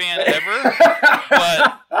rock band ever.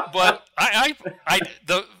 but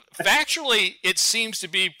factually, it seems to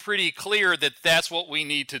be pretty clear that that's what we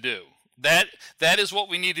need to do. That is what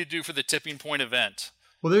we need to do for the Tipping Point event.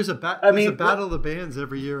 Well, there's a battle of the bands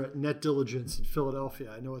every year at Net Diligence in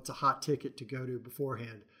Philadelphia. I know it's a hot ticket to go to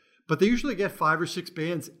beforehand, but they usually get 5 or 6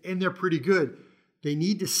 bands, and they're pretty good. They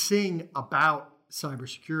need to sing about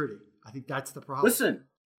cybersecurity. I think that's the problem. Listen.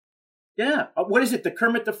 Yeah. What is it? The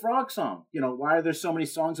Kermit the Frog song. Why are there so many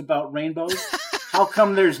songs about rainbows? How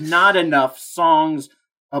come there's not enough songs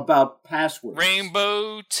about passwords?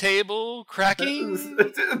 Rainbow table cracking?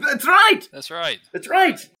 That's right. That's right. That's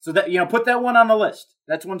right. So that, put that one on the list.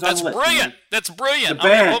 That's on the list. Brilliant. That's brilliant. I'm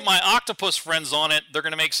going to put my octopus friends on it. They're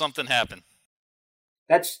going to make something happen.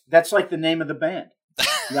 That's like the name of the band.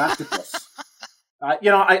 The Octopus.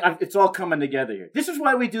 It's all coming together here. This is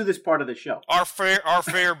why we do this part of the show. Our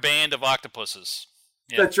fair band of octopuses.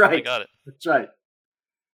 Yeah, that's right. I got it. That's right.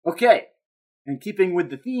 Okay. And keeping with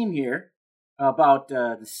the theme here about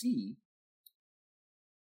the sea,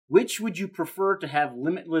 which would you prefer to have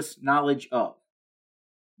limitless knowledge of?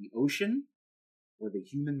 The ocean or the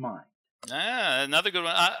human mind? Another good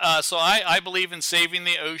one. So I believe in saving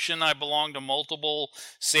the ocean. I belong to multiple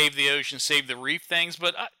save the ocean, save the reef things,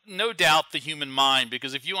 but no doubt the human mind,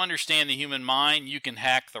 because if you understand the human mind, you can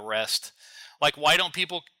hack the rest. Like, why don't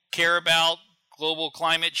people care about global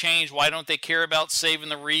climate change? Why don't they care about saving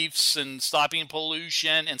the reefs and stopping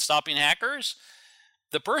pollution and stopping hackers?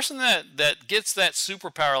 The person that gets that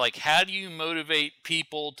superpower, like how do you motivate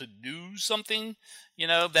people to do something?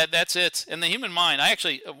 That's it. And the human mind,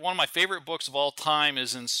 one of my favorite books of all time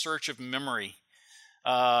is In Search of Memory.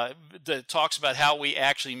 That talks about how we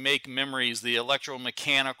actually make memories, the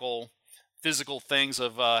electromechanical, physical things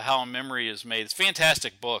of how a memory is made. It's a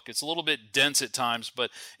fantastic book. It's a little bit dense at times, but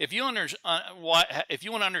if you want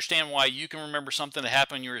to understand why you can remember something that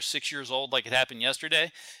happened when you were 6 years old, like it happened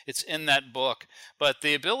yesterday, it's in that book. But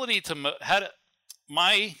the ability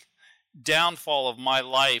my downfall of my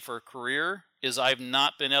life or career is I've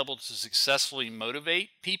not been able to successfully motivate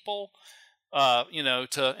people,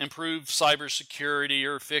 to improve cybersecurity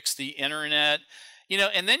or fix the internet.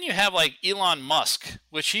 And then you have like Elon Musk,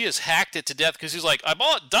 which he has hacked it to death because he's like, I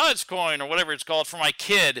bought Dogecoin or whatever it's called for my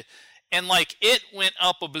kid. and like it went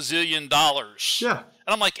up $1 bazillion. Yeah.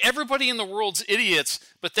 And I'm like, everybody in the world's idiots,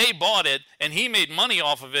 but they bought it, and he made money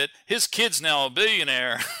off of it. His kid's now a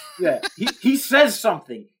billionaire. Yeah, he says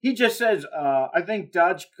something. He just says, I think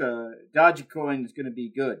Dogecoin is going to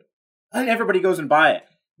be good. And everybody goes and buy it.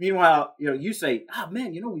 Meanwhile, you say,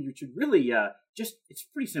 man, you should really it's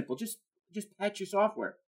pretty simple. Just patch your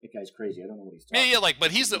software. That guy's crazy. I don't know what he's talking about.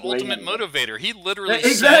 But he's the ultimate motivator. He literally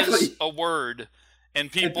exactly. says a word,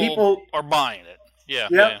 and people are buying it. Yeah.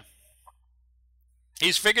 Yep. Yeah.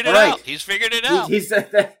 He's figured it out. He's figured it out. He's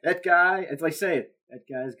that guy, as I say, that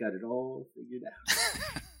guy's got it all figured out.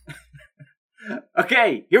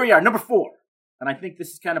 Okay, here we are, number 4. And I think this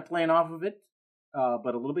is kind of playing off of it,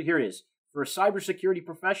 but a little bit. Here it is. For a cybersecurity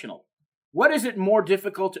professional, what is it more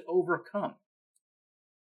difficult to overcome?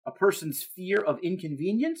 A person's fear of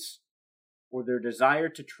inconvenience or their desire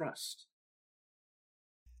to trust?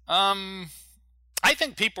 I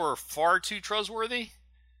think people are far too trustworthy,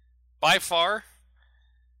 by far.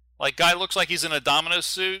 Like, guy looks like he's in a Domino's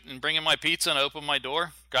suit and bringing my pizza and open my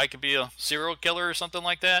door. Guy could be a serial killer or something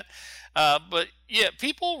like that. But yeah,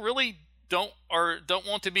 people really don't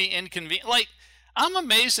want to be inconvenient. Like, I'm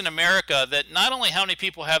amazed in America that not only how many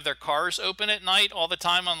people have their cars open at night all the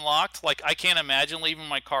time unlocked. Like, I can't imagine leaving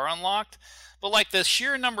my car unlocked. But like the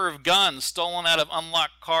sheer number of guns stolen out of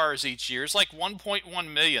unlocked cars each year is like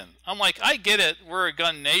 1.1 million. I'm like, I get it. We're a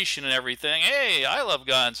gun nation and everything. Hey, I love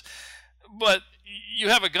guns. But you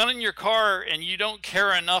have a gun in your car and you don't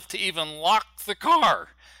care enough to even lock the car.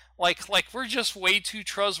 Like we're just way too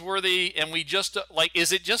trustworthy, and we just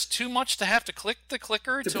is it just too much to have to click the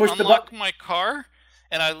clicker to unlock my car,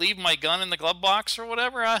 and I leave my gun in the glove box or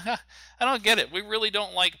whatever? I don't get it. We really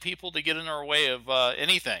don't like people to get in our way of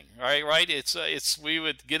anything, right? It's we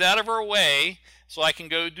would get out of our way so I can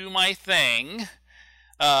go do my thing.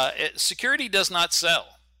 Security does not sell.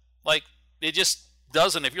 Like, it just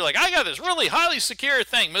doesn't. If you're like, I got this really highly secure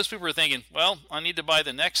thing, most people are thinking, well, I need to buy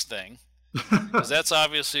the next thing, because that's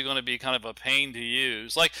obviously going to be kind of a pain to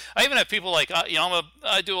use. Like, I even have people like,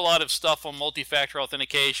 I do a lot of stuff on multi-factor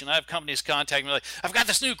authentication. I have companies contact me like, I've got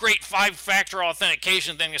this new great 5-factor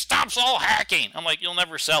authentication thing that stops all hacking. I'm like, you'll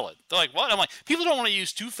never sell it. They're like, what? I'm like, people don't want to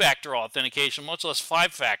use 2-factor authentication, much less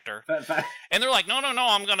 5-factor. And they're like, no,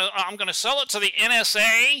 I'm gonna sell it to the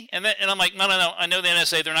NSA. And I'm like, no, I know the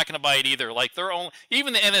NSA. They're not going to buy it either. Like,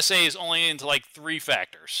 even the NSA is only into like 3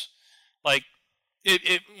 factors. Like,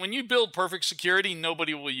 when you build perfect security,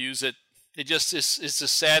 nobody will use it. It just it's a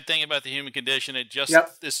sad thing about the human condition. It's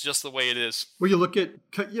just the way it is. Well, you look at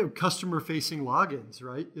customer-facing logins,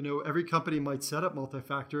 right? Every company might set up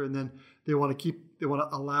multi-factor, and then they want to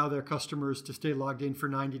allow their customers to stay logged in for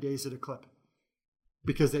 90 days at a clip,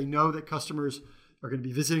 because they know that customers are going to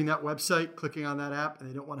be visiting that website, clicking on that app, and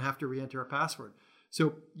they don't want to have to re-enter a password.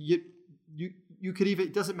 So you could even,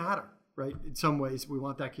 it doesn't matter. Right. In some ways, we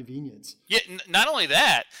want that convenience. Yeah. Not only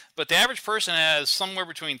that, but the average person has somewhere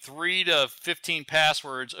between 3 to 15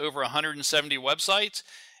 passwords over 170 websites.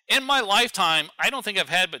 In my lifetime, I don't think I've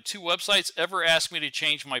had but 2 websites ever ask me to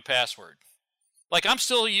change my password. Like, I'm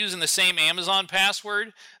still using the same Amazon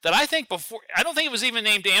password that I think before. I don't think it was even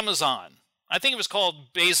named Amazon. I think it was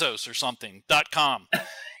called Bezos or something, .com.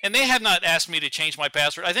 And they have not asked me to change my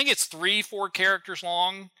password. I think it's 3-4 characters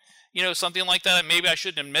long. Something like that. Maybe I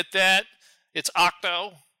shouldn't admit that. It's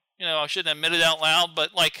Octo. I shouldn't admit it out loud,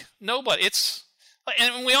 but like, nobody.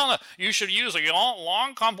 And we all know you should use a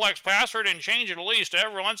long, complex password and change it at least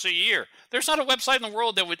every once a year. There's not a website in the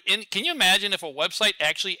world that would. Can you imagine if a website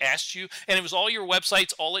actually asked you, and it was all your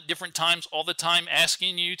websites all at different times, all the time,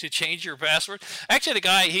 asking you to change your password? Actually, the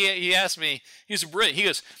guy he asked me. He's brilliant. He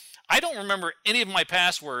goes, I don't remember any of my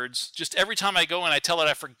passwords. Just every time I go in, I tell it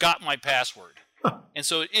I forgot my password. And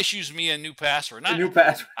so it issues me a new password.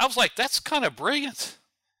 I was like, that's kind of brilliant.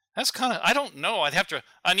 I don't know.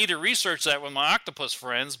 I need to research that with my octopus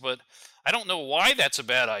friends, but I don't know why that's a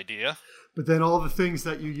bad idea. But then all the things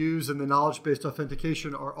that you use in the knowledge-based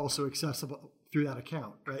authentication are also accessible through that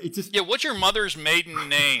account, right? What's your mother's maiden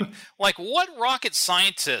name? Like, what rocket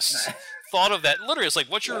scientists thought of that? Literally, it's like,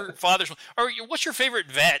 what's your father's, or what's your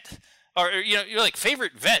favorite vet? Or, you're like,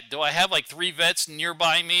 favorite vet. Do I have like 3 vets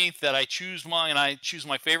nearby me that I choose one and I choose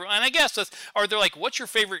my favorite? And I guess they're like, what's your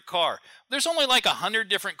favorite car? There's only like 100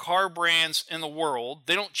 different car brands in the world.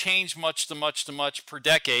 They don't change much to much per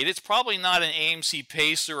decade. It's probably not an AMC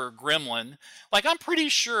Pacer or Gremlin. Like, I'm pretty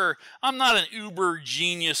sure I'm not an uber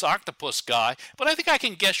genius octopus guy, but I think I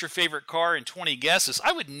can guess your favorite car in 20 guesses.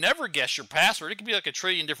 I would never guess your password. It could be like a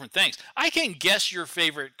trillion different things. I can guess your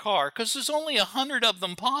favorite car because there's only 100 of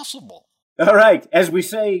them possible. All right. As we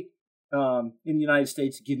say in the United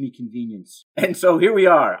States give me convenience. And so here we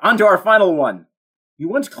are, on to our final one. You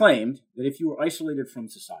once claimed that if you were isolated from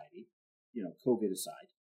society, COVID aside,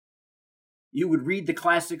 you would read the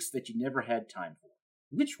classics that you never had time for.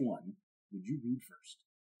 Which one would you read first?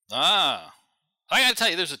 I gotta tell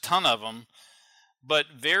you, there's a ton of them, but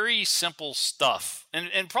very simple stuff,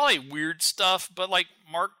 and probably weird stuff, but like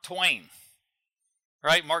Mark Twain,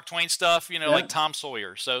 right? Mark Twain stuff, like Tom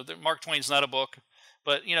Sawyer. So Mark Twain's not a book,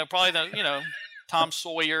 but probably Tom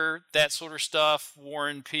Sawyer, that sort of stuff. War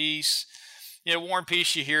and Peace. War and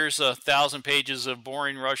Peace, you hear is 1,000 pages of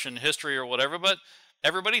boring Russian history or whatever, but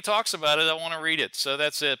everybody talks about it. I want to read it, so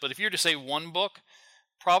that's it. But if you were to say one book,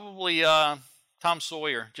 probably Tom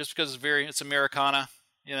Sawyer, just because it's Americana,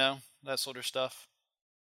 that sort of stuff.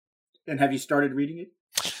 And have you started reading it?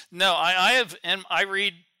 No, I have, and I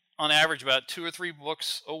read on average about 2 or 3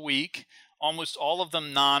 books a week, almost all of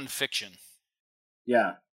them nonfiction.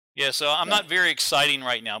 Yeah. Yeah, so I'm not very exciting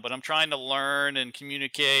right now, but I'm trying to learn and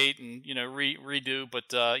communicate and, redo.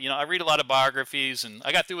 But, I read a lot of biographies, and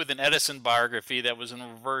I got through with an Edison biography that was in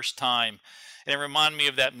reverse time. And it reminded me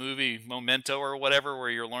of that movie Memento or whatever, where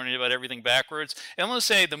you're learning about everything backwards. And I'm going to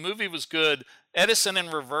say the movie was good. Edison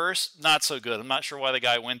in reverse, not so good. I'm not sure why the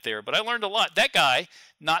guy went there, but I learned a lot. That guy,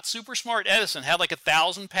 not super smart Edison, had like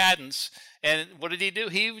 1,000 patents. And what did he do?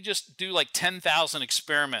 He would just do like 10,000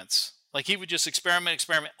 experiments. Like he would just experiment,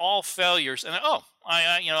 all failures. And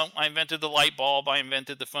I invented the light bulb. I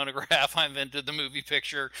invented the phonograph. I invented the movie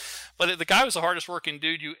picture. But the guy was the hardest working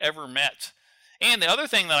dude you ever met. And the other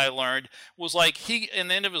thing that I learned was in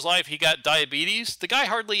the end of his life, he got diabetes. The guy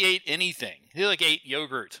hardly ate anything. He ate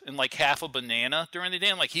yogurt and half a banana during the day.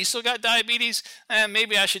 I'm like, he still got diabetes?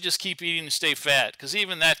 Maybe I should just keep eating to stay fat. Because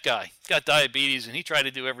even that guy got diabetes and he tried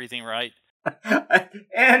to do everything right.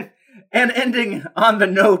 And ending on the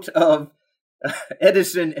note of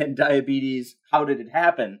Edison and diabetes, how did it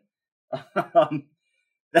happen?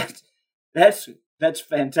 That's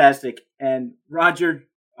fantastic. And Roger,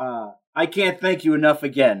 I can't thank you enough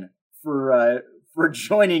again for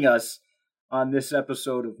joining us on this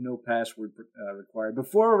episode of No Password Required.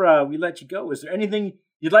 Before we let you go, is there anything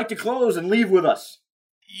you'd like to close and leave with us?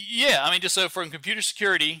 Yeah, just so from computer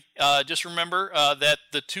security, just remember that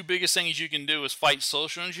the 2 biggest things you can do is fight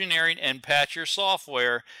social engineering and patch your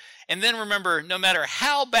software. And then remember, no matter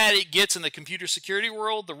how bad it gets in the computer security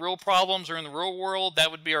world, the real problems are in the real world.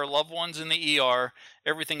 That would be our loved ones in the ER.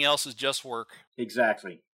 Everything else is just work.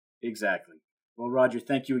 Exactly. Well, Roger,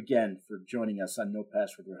 thank you again for joining us on No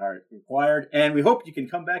Password Required, and we hope you can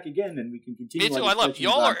come back again and we can continue. Me too. I love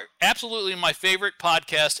y'all. Are absolutely my favorite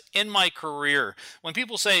podcast in my career. When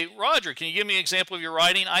people say, Roger, can you give me an example of your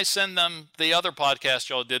writing? I send them the other podcast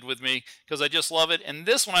y'all did with me because I just love it. And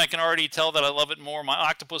this one, I can already tell that I love it more. My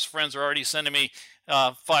octopus friends are already sending me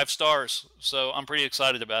 5 stars, so I'm pretty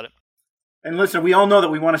excited about it. And listen, we all know that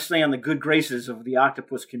we want to stay on the good graces of the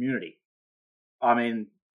octopus community.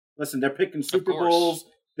 Listen, they're picking Super Bowls.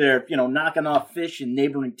 They're, knocking off fish in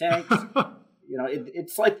neighboring tanks.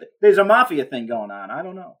 It's like there's a mafia thing going on. I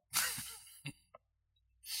don't know.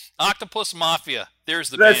 Octopus Mafia.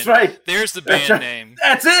 There's the That's band. Right. There's the band name.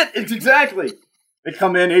 That's it. It's exactly. They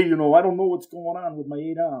come in, hey, I don't know what's going on with my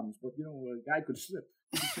 8 arms, but, a guy could slip.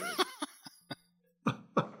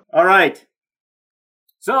 All right.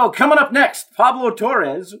 So, coming up next, Pablo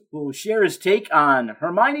Torres will share his take on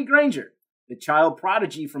Hermione Granger, the child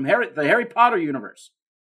prodigy from the Harry Potter universe.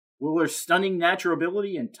 Will her stunning natural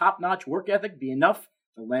ability and top-notch work ethic be enough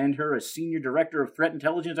to land her as Senior Director of Threat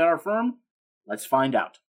Intelligence at our firm? Let's find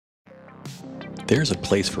out. There's a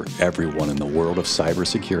place for everyone in the world of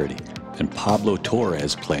cybersecurity, and Pablo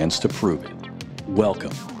Torres plans to prove it.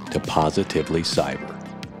 Welcome to Positively Cyber.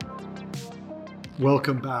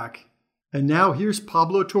 Welcome back. And now here's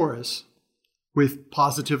Pablo Torres with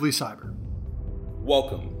Positively Cyber.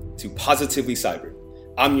 Welcome to Positively Cyber.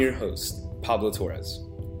 I'm your host, Pablo Torres.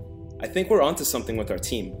 I think we're onto something with our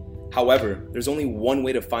team. However, there's only one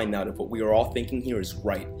way to find out if what we are all thinking here is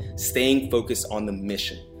right: staying focused on the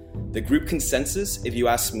mission. The group consensus, if you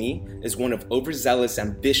ask me, is one of overzealous,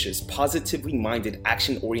 ambitious, positively minded,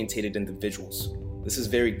 action-oriented individuals. This is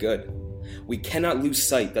very good. We cannot lose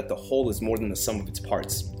sight that the whole is more than the sum of its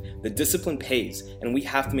parts. The discipline pays, and we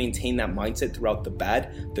have to maintain that mindset throughout the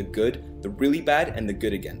bad, the good, the really bad, and the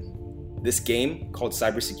good again. This game, called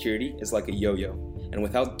cybersecurity, is like a yo-yo, and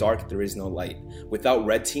without dark, there is no light. Without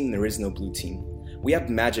red team, there is no blue team. We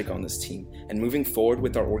have magic on this team, and moving forward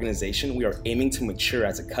with our organization, we are aiming to mature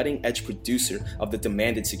as a cutting-edge producer of the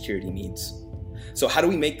demanded security needs. So how do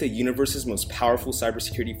we make the universe's most powerful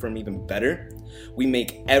cybersecurity firm even better? We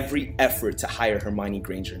make every effort to hire Hermione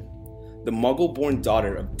Granger. The Muggle-born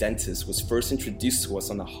daughter of Dentis was first introduced to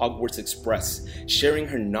us on the Hogwarts Express, sharing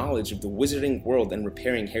her knowledge of the wizarding world and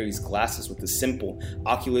repairing Harry's glasses with the simple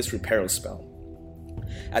Oculus Reparo spell.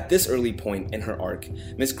 At this early point in her arc,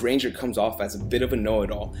 Miss Granger comes off as a bit of a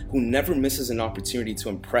know-it-all who never misses an opportunity to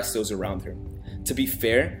impress those around her. To be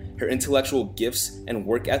fair, her intellectual gifts and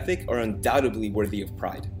work ethic are undoubtedly worthy of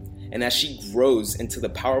pride. And as she grows into the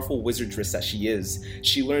powerful wizardress that she is,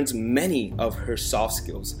 she learns many of her soft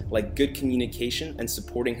skills, like good communication and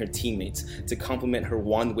supporting her teammates, to complement her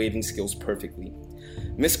wand-waving skills perfectly.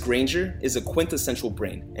 Miss Granger is a quintessential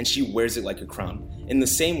brain, and she wears it like a crown, in the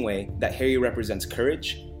same way that Harry represents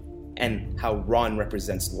courage and how Ron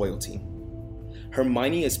represents loyalty.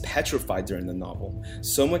 Hermione is petrified during the novel,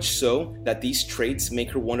 so much so that these traits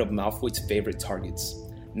make her one of Malfoy's favorite targets.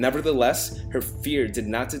 Nevertheless, her fear did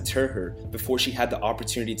not deter her before she had the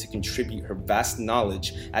opportunity to contribute her vast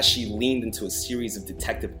knowledge as she leaned into a series of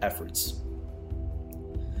detective efforts.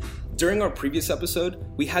 During our previous episode,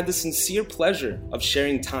 we had the sincere pleasure of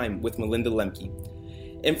sharing time with Melinda Lemke,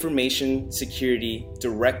 Information Security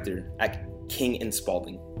Director at King &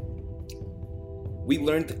 Spalding. We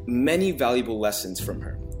learned many valuable lessons from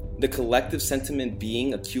her. The collective sentiment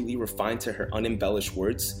being acutely refined to her unembellished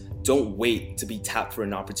words: don't wait to be tapped for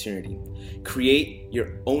an opportunity. Create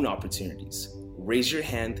your own opportunities. Raise your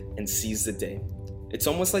hand and seize the day. It's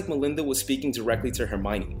almost like Melinda was speaking directly to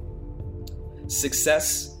Hermione.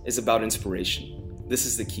 Success is about inspiration. This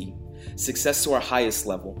is the key. Success to our highest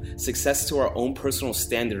level, success to our own personal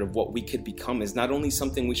standard of what we could become is not only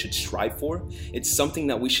something we should strive for, it's something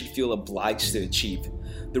that we should feel obliged to achieve.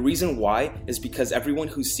 The reason why is because everyone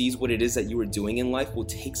who sees what it is that you are doing in life will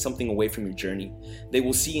take something away from your journey. They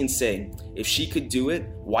will see and say, if she could do it,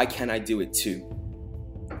 why can't I do it too?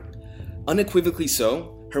 Unequivocally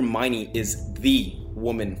so, Hermione is the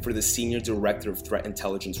woman for the Senior Director of Threat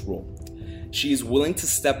Intelligence role. She is willing to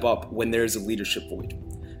step up when there is a leadership void.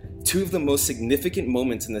 Two of the most significant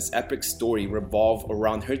moments in this epic story revolve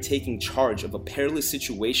around her taking charge of a perilous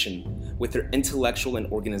situation with her intellectual and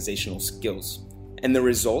organizational skills, and the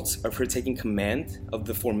results of her taking command of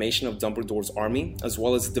the formation of Dumbledore's army, as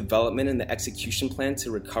well as the development and the execution plan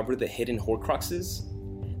to recover the hidden Horcruxes.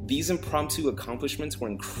 These impromptu accomplishments were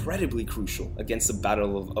incredibly crucial against the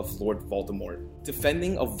battle of Lord Voldemort.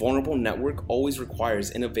 Defending a vulnerable network always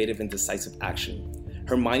requires innovative and decisive action.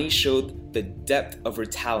 Hermione showed the depth of her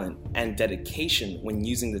talent and dedication when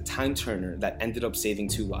using the time turner that ended up saving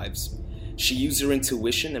 2 lives. She used her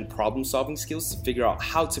intuition and problem-solving skills to figure out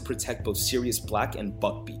how to protect both Sirius Black and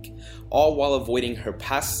Buckbeak, all while avoiding her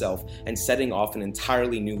past self and setting off an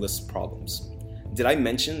entirely new list of problems. Did I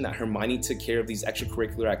mention that Hermione took care of these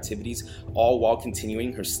extracurricular activities all while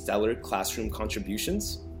continuing her stellar classroom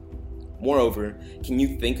contributions? Moreover, can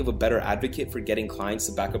you think of a better advocate for getting clients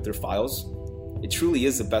to back up their files? It truly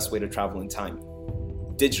is the best way to travel in time,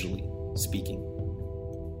 digitally speaking.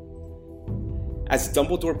 As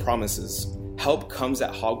Dumbledore promises, help comes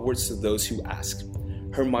at Hogwarts to those who ask.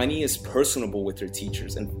 Hermione is personable with her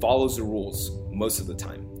teachers and follows the rules most of the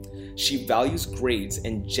time. She values grades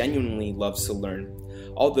and genuinely loves to learn.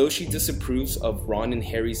 Although she disapproves of Ron and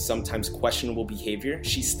Harry's sometimes questionable behavior,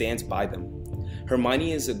 she stands by them.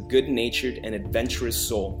 Hermione is a good-natured and adventurous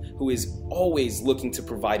soul who is always looking to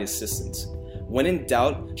provide assistance. When in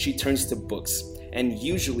doubt, she turns to books, and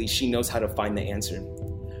usually she knows how to find the answer.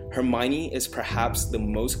 Hermione is perhaps the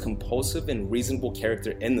most compulsive and reasonable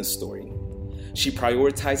character in the story. She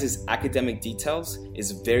prioritizes academic details,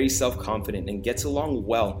 is very self-confident, and gets along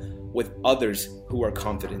well with others who are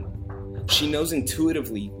confident. She knows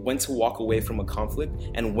intuitively when to walk away from a conflict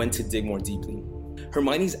and when to dig more deeply.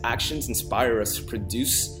 Hermione's actions inspire us to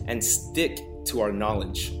produce and stick to our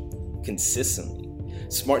knowledge consistently.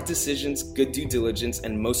 Smart decisions, good due diligence,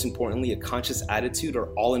 and most importantly, a conscious attitude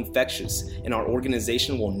are all infectious, and our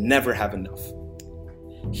organization will never have enough.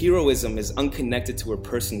 Heroism is unconnected to a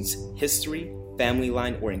person's history, family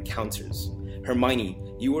line, or encounters. Hermione,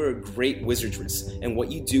 you are a great wizardress, and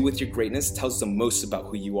what you do with your greatness tells the most about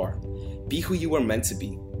who you are. Be who you are meant to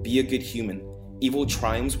be. Be a good human. Evil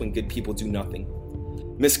triumphs when good people do nothing.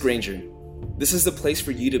 Miss Granger, this is the place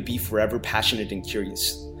for you to be forever passionate and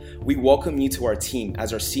curious. We welcome you to our team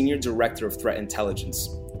as our Senior Director of Threat Intelligence.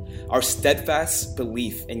 Our steadfast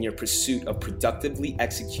belief in your pursuit of productively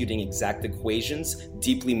executing exact equations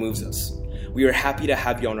deeply moves us. We are happy to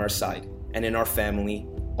have you on our side and in our family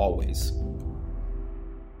always.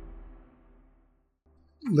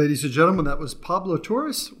 Ladies and gentlemen, that was Pablo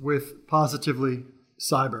Torres with Positively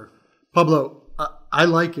Cyber. Pablo, I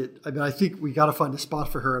like it. I mean, I think we got to find a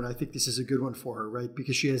spot for her, and I think this is a good one for her, right?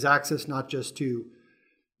 Because she has access not just to,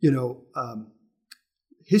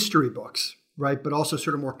 history books, right? But also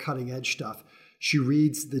sort of more cutting edge stuff. She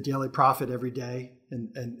reads the Daily Prophet every day, and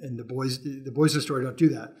the boys in the story don't do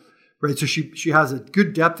that, right? So she has a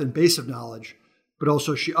good depth and base of knowledge, but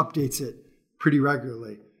also she updates it pretty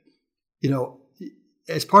regularly.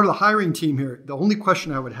 As part of the hiring team here, the only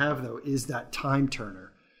question I would have, though, is that time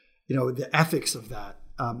turner, the ethics of that.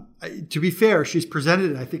 To be fair, she's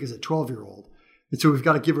presented it, I think, as a 12-year-old. And so we've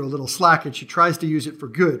got to give her a little slack, and she tries to use it for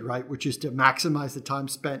good, right? Which is to maximize the time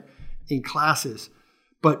spent in classes.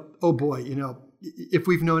 But, oh boy, if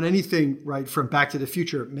we've known anything, right, from Back to the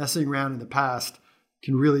Future, messing around in the past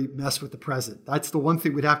can really mess with the present. That's the one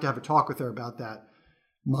thing we'd have to have a talk with her about that.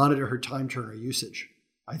 Monitor her time turner usage,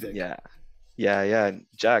 I think. Yeah,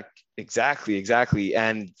 Jack, exactly.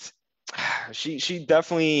 And she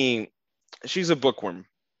definitely, she's a bookworm.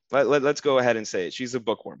 Let's go ahead and say it. She's a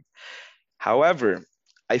bookworm. However,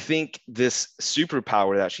 I think this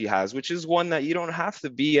superpower that she has, which is one that you don't have to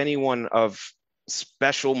be anyone of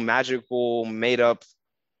special, magical, made up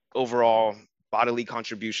overall bodily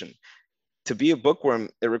contribution. To be a bookworm,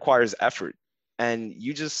 it requires effort. And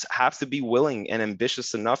you just have to be willing and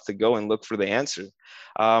ambitious enough to go and look for the answer.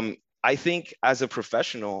 I think as a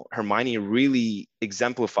professional, Hermione really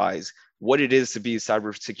exemplifies what it is to be a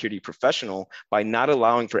cybersecurity professional by not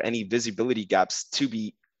allowing for any visibility gaps to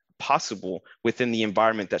be possible within the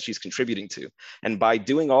environment that she's contributing to. And by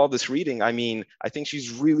doing all this reading, I think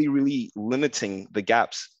she's really, really limiting the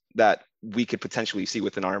gaps that we could potentially see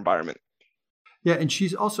within our environment. Yeah, and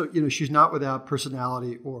she's also, she's not without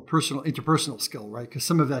personality or interpersonal skill, right? Because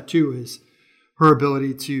some of that too is her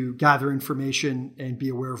ability to gather information and be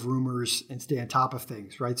aware of rumors and stay on top of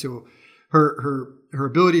things, right? So her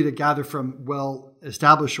ability to gather from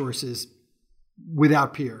well-established sources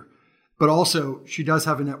without peer. But also, she does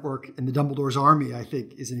have a network, and the Dumbledore's Army, I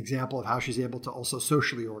think, is an example of how she's able to also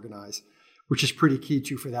socially organize, which is pretty key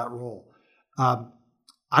too for that role.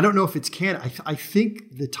 I don't know if it's canon. I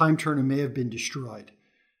think the time turner may have been destroyed.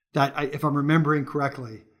 If I'm remembering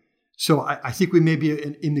correctly. So I think we may be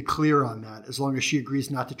in the clear on that, as long as she agrees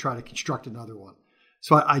not to try to construct another one.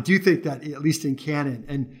 So I do think that, at least in canon,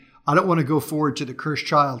 and I don't want to go forward to the cursed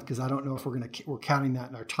child because I don't know if we're counting that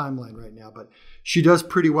in our timeline right now. But she does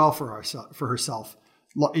pretty well for herself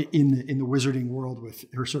in the wizarding world with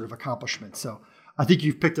her sort of accomplishments. So I think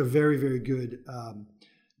you've picked a very, very good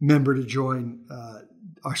member to join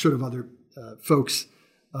our sort of other folks,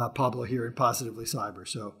 Pablo, here in Positively Cyber.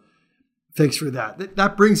 So thanks for that.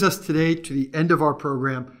 That brings us today to the end of our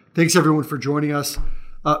program. Thanks, everyone, for joining us.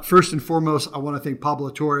 First and foremost, I want to thank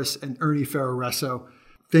Pablo Torres and Ernie Ferraresso.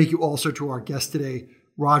 Thank you also to our guest today,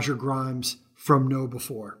 Roger Grimes from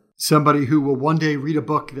KnowBe4, somebody who will one day read a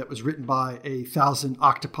book that was written by 1,000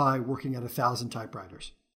 octopi working at 1,000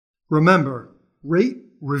 typewriters. Remember, rate,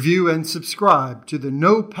 review, and subscribe to the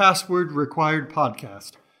No Password Required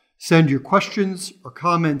podcast. Send your questions or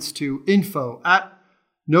comments to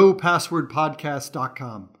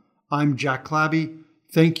info@nopasswordpodcast.com. I'm Jack Clabby.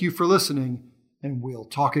 Thank you for listening, and we'll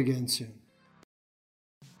talk again soon.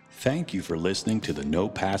 Thank you for listening to the No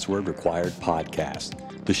Password Required podcast.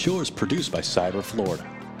 The show is produced by Cyber Florida.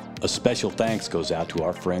 A special thanks goes out to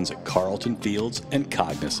our friends at Carlton Fields and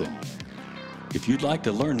Cognizant. If you'd like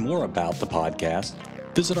to learn more about the podcast,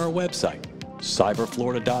 visit our website,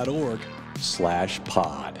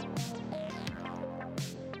 cyberflorida.org/pod.